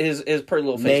his pretty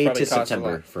little face May probably to cost a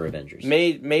September lot. for Avengers.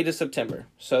 May to September,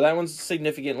 so that one's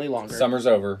significantly longer. Summer's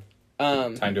over.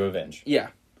 Um, Time to avenge. yeah,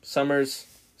 summer's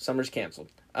canceled.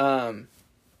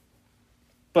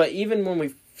 But even when we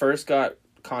first got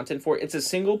content for it, it's a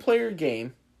single player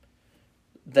game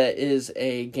that is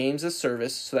a games as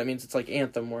service. So that means it's like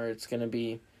Anthem, where it's going to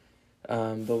be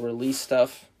they'll release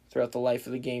stuff throughout the life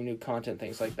of the game, new content,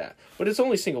 things like that. But it's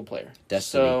only single player.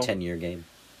 Destiny, So, 10-year game.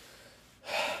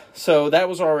 so that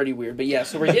was already weird. But yeah,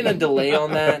 so we're getting a delay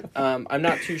on that. I'm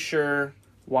not too sure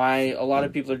why. A lot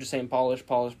of people are just saying polish,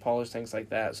 things like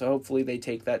that. So hopefully they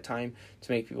take that time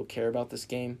to make people care about this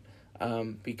game.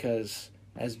 Because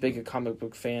as big a comic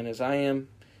book fan as I am,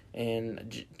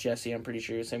 and Jesse, I'm pretty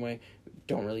sure you're the same way,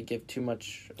 don't really give too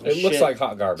much of a It shit. looks like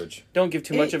hot garbage. Don't give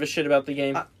too much of a shit about the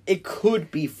game. It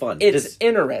could be fun. It's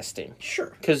interesting.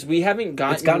 Sure. Because we haven't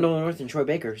gotten... It's got Nolan North and Troy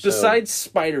Baker. So. Besides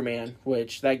Spider-Man,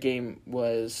 which that game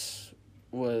was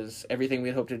everything we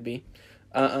had hoped it'd be,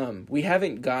 we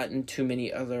haven't gotten too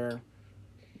many other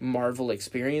Marvel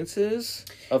experiences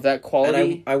of that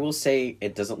quality. And I will say,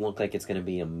 it doesn't look like it's going to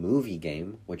be a movie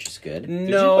game, which is good. Did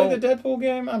No, you play the Deadpool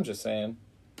game? I'm just saying.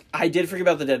 I did forget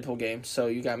about the Deadpool game, so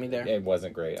you got me there. It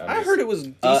wasn't great. I heard it was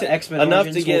decent X-Men enough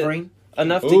Origins to get Wolverine.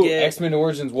 enough Ooh, to get X-Men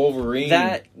Origins Wolverine.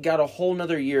 that got a whole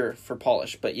nother year for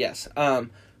polish. But yes,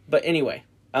 but anyway,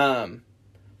 I'm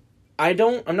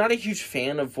not a huge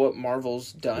fan of what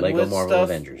Marvel's done Lego with Marvel stuff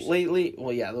Avengers. lately.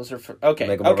 Well, yeah, those are for okay.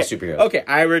 Lego Marvel okay, superheroes. Okay,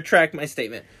 I retract my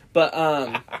statement. But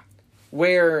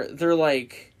where they're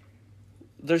like,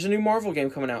 there's a new Marvel game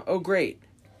coming out. Oh, great!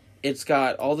 It's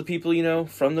got all the people you know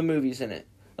from the movies in it.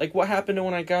 Like, what happened to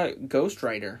when I got Ghost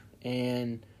Rider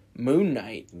and Moon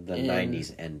Knight? The and,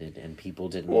 90s ended, and people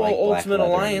didn't well, like Black Ultimate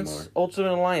Leather Alliance. anymore.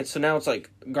 Ultimate Alliance. So now it's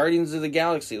like Guardians of the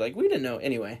Galaxy. Like, we didn't know.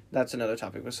 Anyway, that's another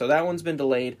topic. So that one's been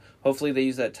delayed. Hopefully they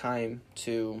use that time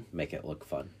to Make it look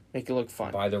fun. make it look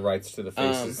fun. Buy the rights to the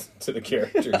faces, to the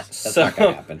characters. That's So, not going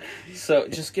to happen. so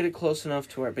just get it close enough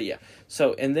to where... But yeah.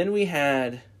 So, and then we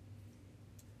had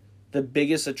the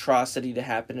biggest atrocity to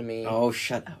happen to me Oh,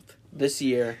 shut up. this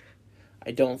year. I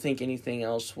don't think anything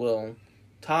else will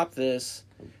top this.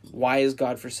 Why is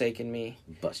God forsaken me?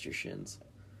 Bust your shins.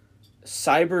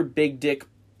 Cyber Big Dick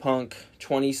Punk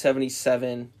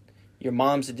 2077, your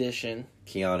mom's edition.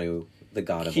 Keanu, the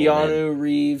god of all men. Keanu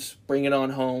Reeves, Bring It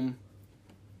On Home,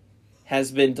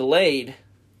 has been delayed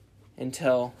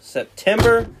until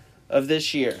September of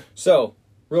this year. So,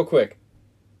 real quick,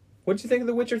 what'd you think of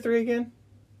The Witcher 3 again?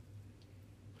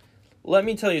 Let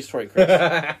me tell you a story, Chris.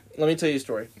 Let me tell you a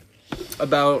story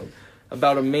about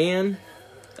a man,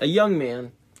 a young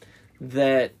man,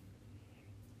 that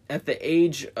at the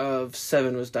age of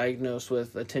 7 was diagnosed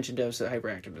with attention deficit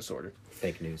hyperactive disorder.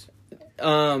 Fake news.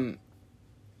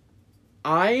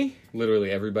 I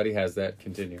Literally everybody has that.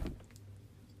 Continue.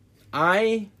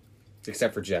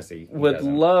 Except for Jesse. He would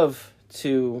doesn't. love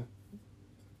to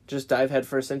just dive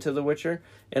headfirst into The Witcher,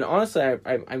 and honestly,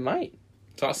 I might.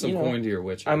 Toss some you know, coin to your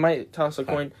Witcher. I might toss a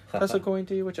coin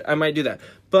to you, which I might do that.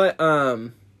 But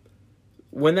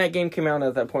when that game came out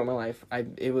at that point in my life,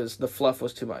 the fluff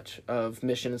was too much of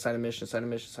mission inside of mission inside of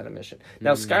mission inside of mission.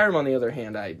 Now Skyrim, on the other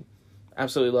hand, I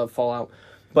absolutely love Fallout,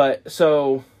 but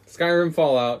so Skyrim,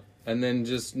 Fallout, and then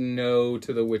just no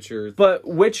to The Witcher. but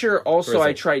Witcher also Grizzle.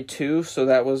 I tried 2, so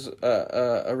that was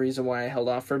a reason why I held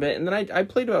off for a bit, and then I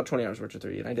played about 20 hours Witcher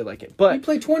 3, and I did like it. But You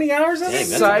played 20 hours of Dang, it?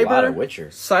 that's a lot of Witcher.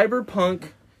 Cyberpunk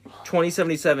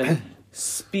 2077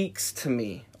 speaks to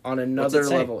me on another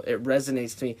say? level. It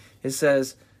resonates to me. It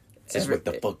says, Says what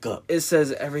the fuck up. it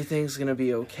says everything's gonna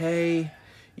be okay.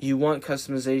 You want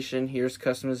customization, here's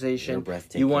You're customization.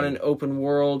 breathtaking. You want an open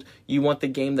world. You want the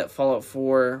game that Fallout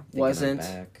 4 Thinking I'm wasn't.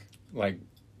 back. Like,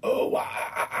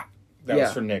 that Yeah.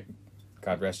 was for Nick.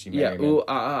 God rest you, Yeah, Merriman. ooh,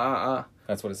 ah.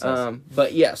 That's what it says.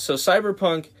 But yeah, so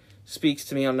Cyberpunk speaks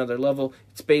to me on another level.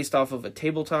 It's based off of a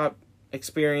tabletop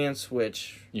experience,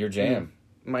 which Your jam.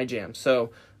 my jam.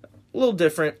 So a little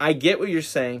different. I get what you're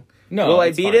saying. No, will I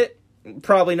it's beat fine. it?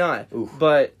 Probably not. Oof.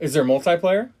 But Is there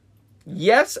multiplayer?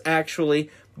 yes, actually,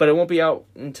 but it won't be out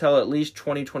until at least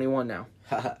 2021 now.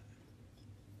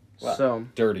 Well, So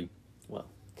Dirty.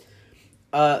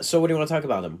 So what do you want to talk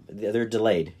about them? They're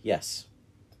delayed, yes.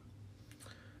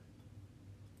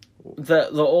 the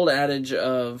old adage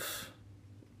of,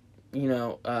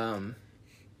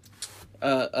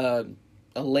 a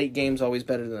late game's always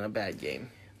better than a bad game.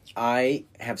 I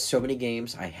have so many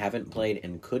games I haven't played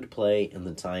and could play in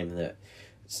the time that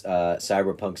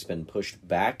Cyberpunk's been pushed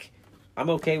back. I'm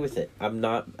okay with it. I'm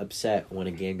not upset when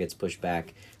a game gets pushed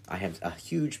back. I have a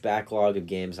huge backlog of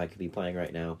games I could be playing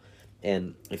right now,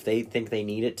 and if they think they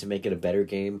need it to make it a better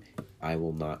game, I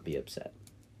will not be upset,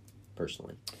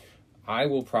 personally. I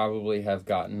will probably have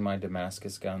gotten my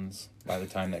Damascus guns by the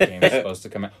time that game is supposed to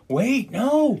come out. Wait,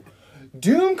 no!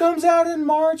 Doom comes out in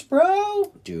March,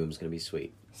 bro! Doom's going to be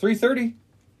sweet. 3:30.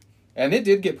 And it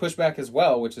did get pushed back as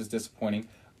well, which is disappointing.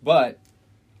 But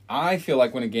I feel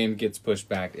like when a game gets pushed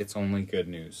back, it's only good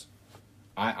news.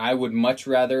 I would much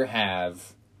rather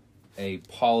have a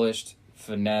polished,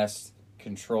 finessed,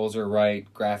 controls are right,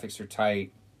 graphics are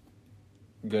tight,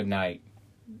 good night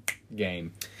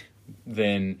game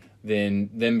than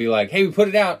be like, hey, we put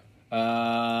it out.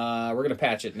 We're gonna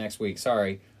patch it next week.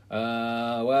 Sorry.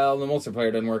 Well, the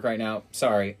multiplayer doesn't work right now.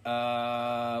 Sorry.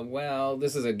 Well,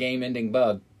 this is a game-ending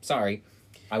bug. Sorry.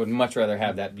 I would much rather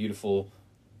have that beautiful,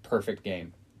 perfect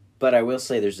game. But I will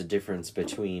say there's a difference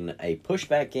between a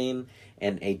pushback game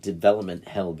and a development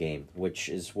hell game, which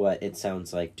is what it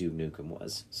sounds like Duke Nukem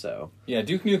was. So yeah,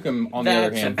 Duke Nukem, on the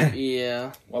other hand,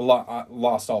 yeah,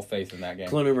 lost all faith in that game.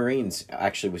 Colonial Marines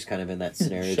actually was kind of in that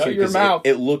scenario Shut too. your mouth.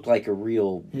 It looked like a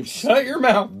real Shut your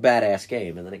mouth. badass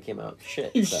game, and then it came out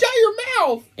shit. You so. shut your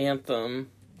mouth. Anthem,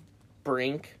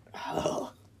 Brink.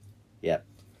 Oh. Yep.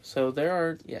 So there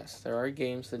are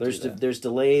games that do that. There's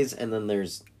delays, and then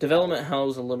there's Development Hell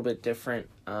is a little bit different.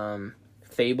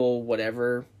 Fable,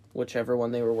 whichever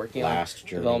one they were working Last on.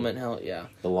 Journey. Development Hell, yeah.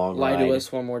 The Long Lie Ride. to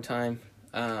Us one more time.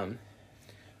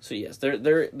 So yes,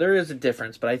 there is a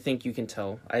difference, but I think you can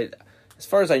tell. As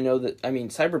far as I know,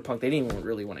 Cyberpunk, they didn't even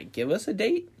really want to give us a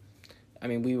date. I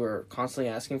mean, we were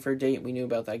constantly asking for a date. We knew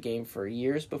about that game for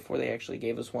years before they actually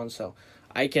gave us one, so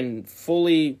I can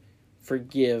fully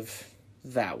forgive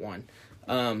that one.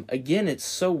 Again, it's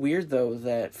so weird though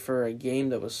that for a game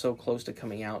that was so close to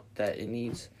coming out that it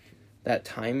needs that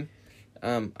time.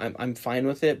 I'm fine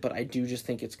with it, but I do just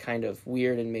think it's kind of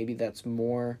weird, and maybe that's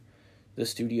more the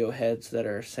studio heads that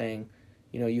are saying,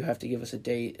 you have to give us a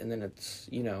date, and then it's,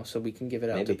 so we can give it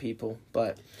out to people.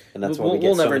 But and that's why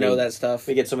we'll never know that stuff.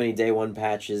 We get so many day one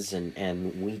patches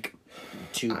and week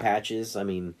two patches. I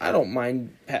mean, I don't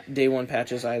mind day one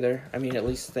patches either. I mean, at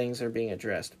least things are being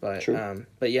addressed. But True.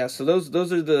 But yeah, so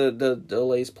those are the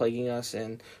delays plaguing us,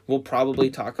 and we'll probably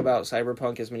talk about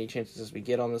Cyberpunk as many chances as we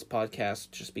get on this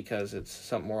podcast, just because it's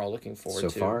something we're all looking forward to.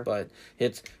 So far. But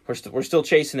we're still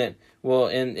chasing it. Well,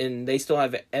 and they still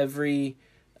have every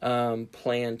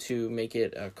plan to make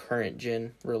it a current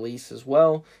gen release as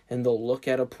well, and they'll look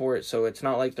at a port, so it's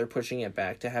not like they're pushing it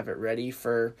back to have it ready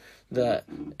for the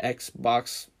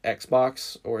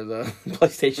Xbox or the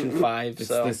PlayStation 5. It's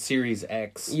so the Series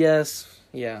X. yes,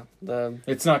 yeah,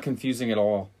 It's not confusing at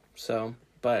all. so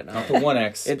but Not the One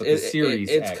X, but the Series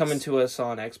it's X. coming to us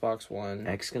on Xbox One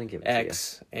X gonna give it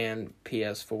X and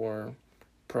PS4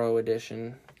 Pro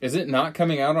Edition. Is it not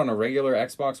coming out on a regular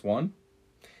Xbox One?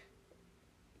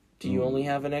 Do you only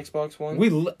have an Xbox One?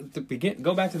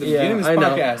 Go back to the beginning of this I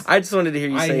know. podcast. I just wanted to hear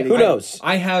you say it. Who knows?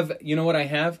 I have, you know what I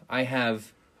have? I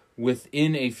have,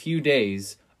 within a few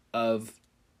days of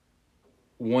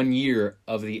 1 year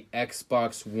of the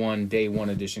Xbox One Day 1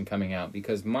 edition coming out,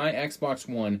 because my Xbox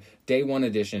One Day 1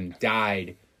 edition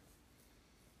died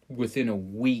within a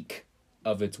week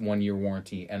of its 1 year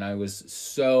warranty, and I was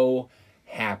so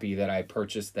happy that I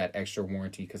purchased that extra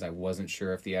warranty because I wasn't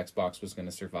sure if the Xbox was going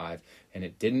to survive, and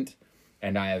it didn't.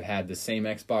 And I have had the same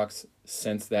Xbox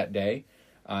since that day.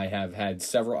 I have had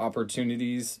several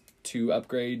opportunities to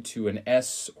upgrade to an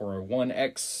S or a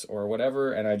 1X or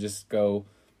whatever, and I just go,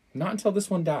 not until this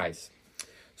one dies.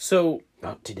 So,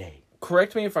 Not today.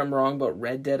 correct me if I'm wrong, but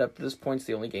Red Dead up to this point is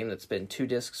the only game that's been 2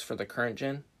 discs for the current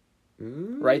gen.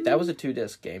 Right? That was a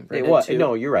 2-disc game. Red Dead 2.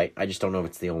 No, you're right. I just don't know if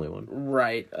it's the only one.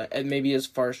 Right. And maybe as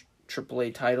far as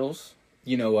AAA titles.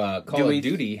 Call of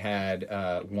Duty had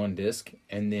 1 disc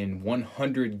and then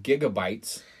 100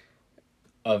 gigabytes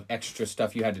of extra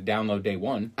stuff you had to download day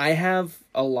one. I have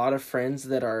a lot of friends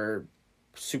that are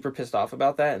super pissed off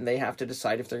about that, and they have to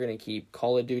decide if they're going to keep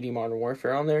Call of Duty Modern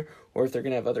Warfare on there or if they're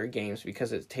going to have other games,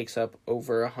 because it takes up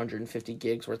over 150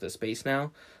 gigs worth of space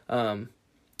now. I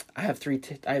have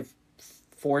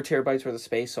 4 terabytes worth of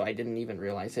space, so I didn't even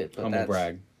realize it. But Humble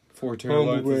brag. 4 Humble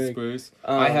terabytes brag. of space.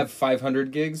 I have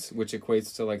 500 gigs, which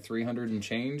equates to like 300 and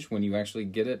change when you actually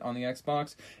get it on the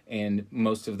Xbox, and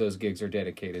most of those gigs are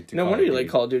dedicated to no Call wonder of you Duty.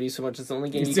 like Call of Duty so much. It's the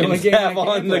only game It's you the can only game I have can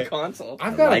on the play. console.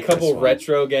 I've got like a couple this one.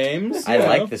 retro games. I you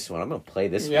like know? this one. I'm going to play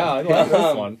this Yeah, I one. like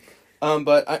this one.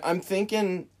 But I'm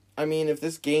thinking, if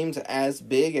this game's as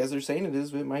big as they're saying it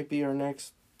is, it might be our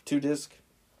next 2-disc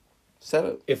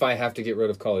setup. If I have to get rid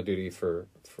of Call of Duty for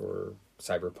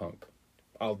Cyberpunk,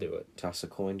 I'll do it. Toss a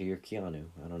coin to your Keanu.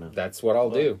 I don't know. That's what I'll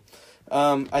do.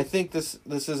 I think this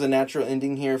is a natural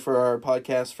ending here for our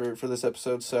podcast for this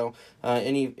episode. So,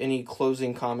 any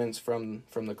closing comments from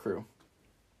the crew?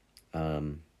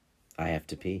 I have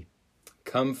to pee.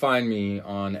 Come find me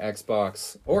on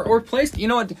Xbox or place. You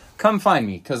know what? Come find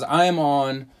me because I am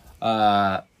on.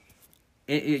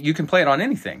 You can play it on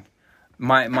anything.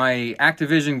 My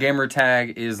Activision gamer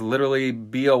tag is literally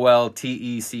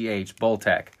BOLTECH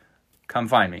Boltec. Come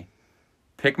find me.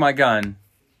 Pick my gun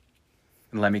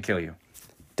and let me kill you.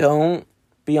 Don't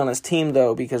be on his team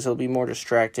though, because he'll be more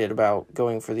distracted about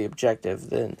going for the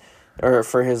objective or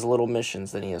for his little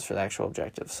missions than he is for the actual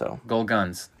objective. So gold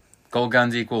guns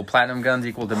equal platinum guns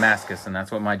equal Damascus, and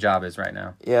that's what my job is right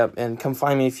now. Yep, and come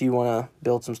find me if you want to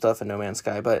build some stuff in No Man's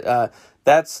Sky. But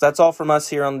that's all from us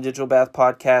here on the Digital Bath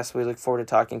Podcast. We look forward to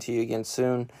talking to you again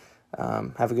soon.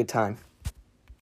 Have a good time.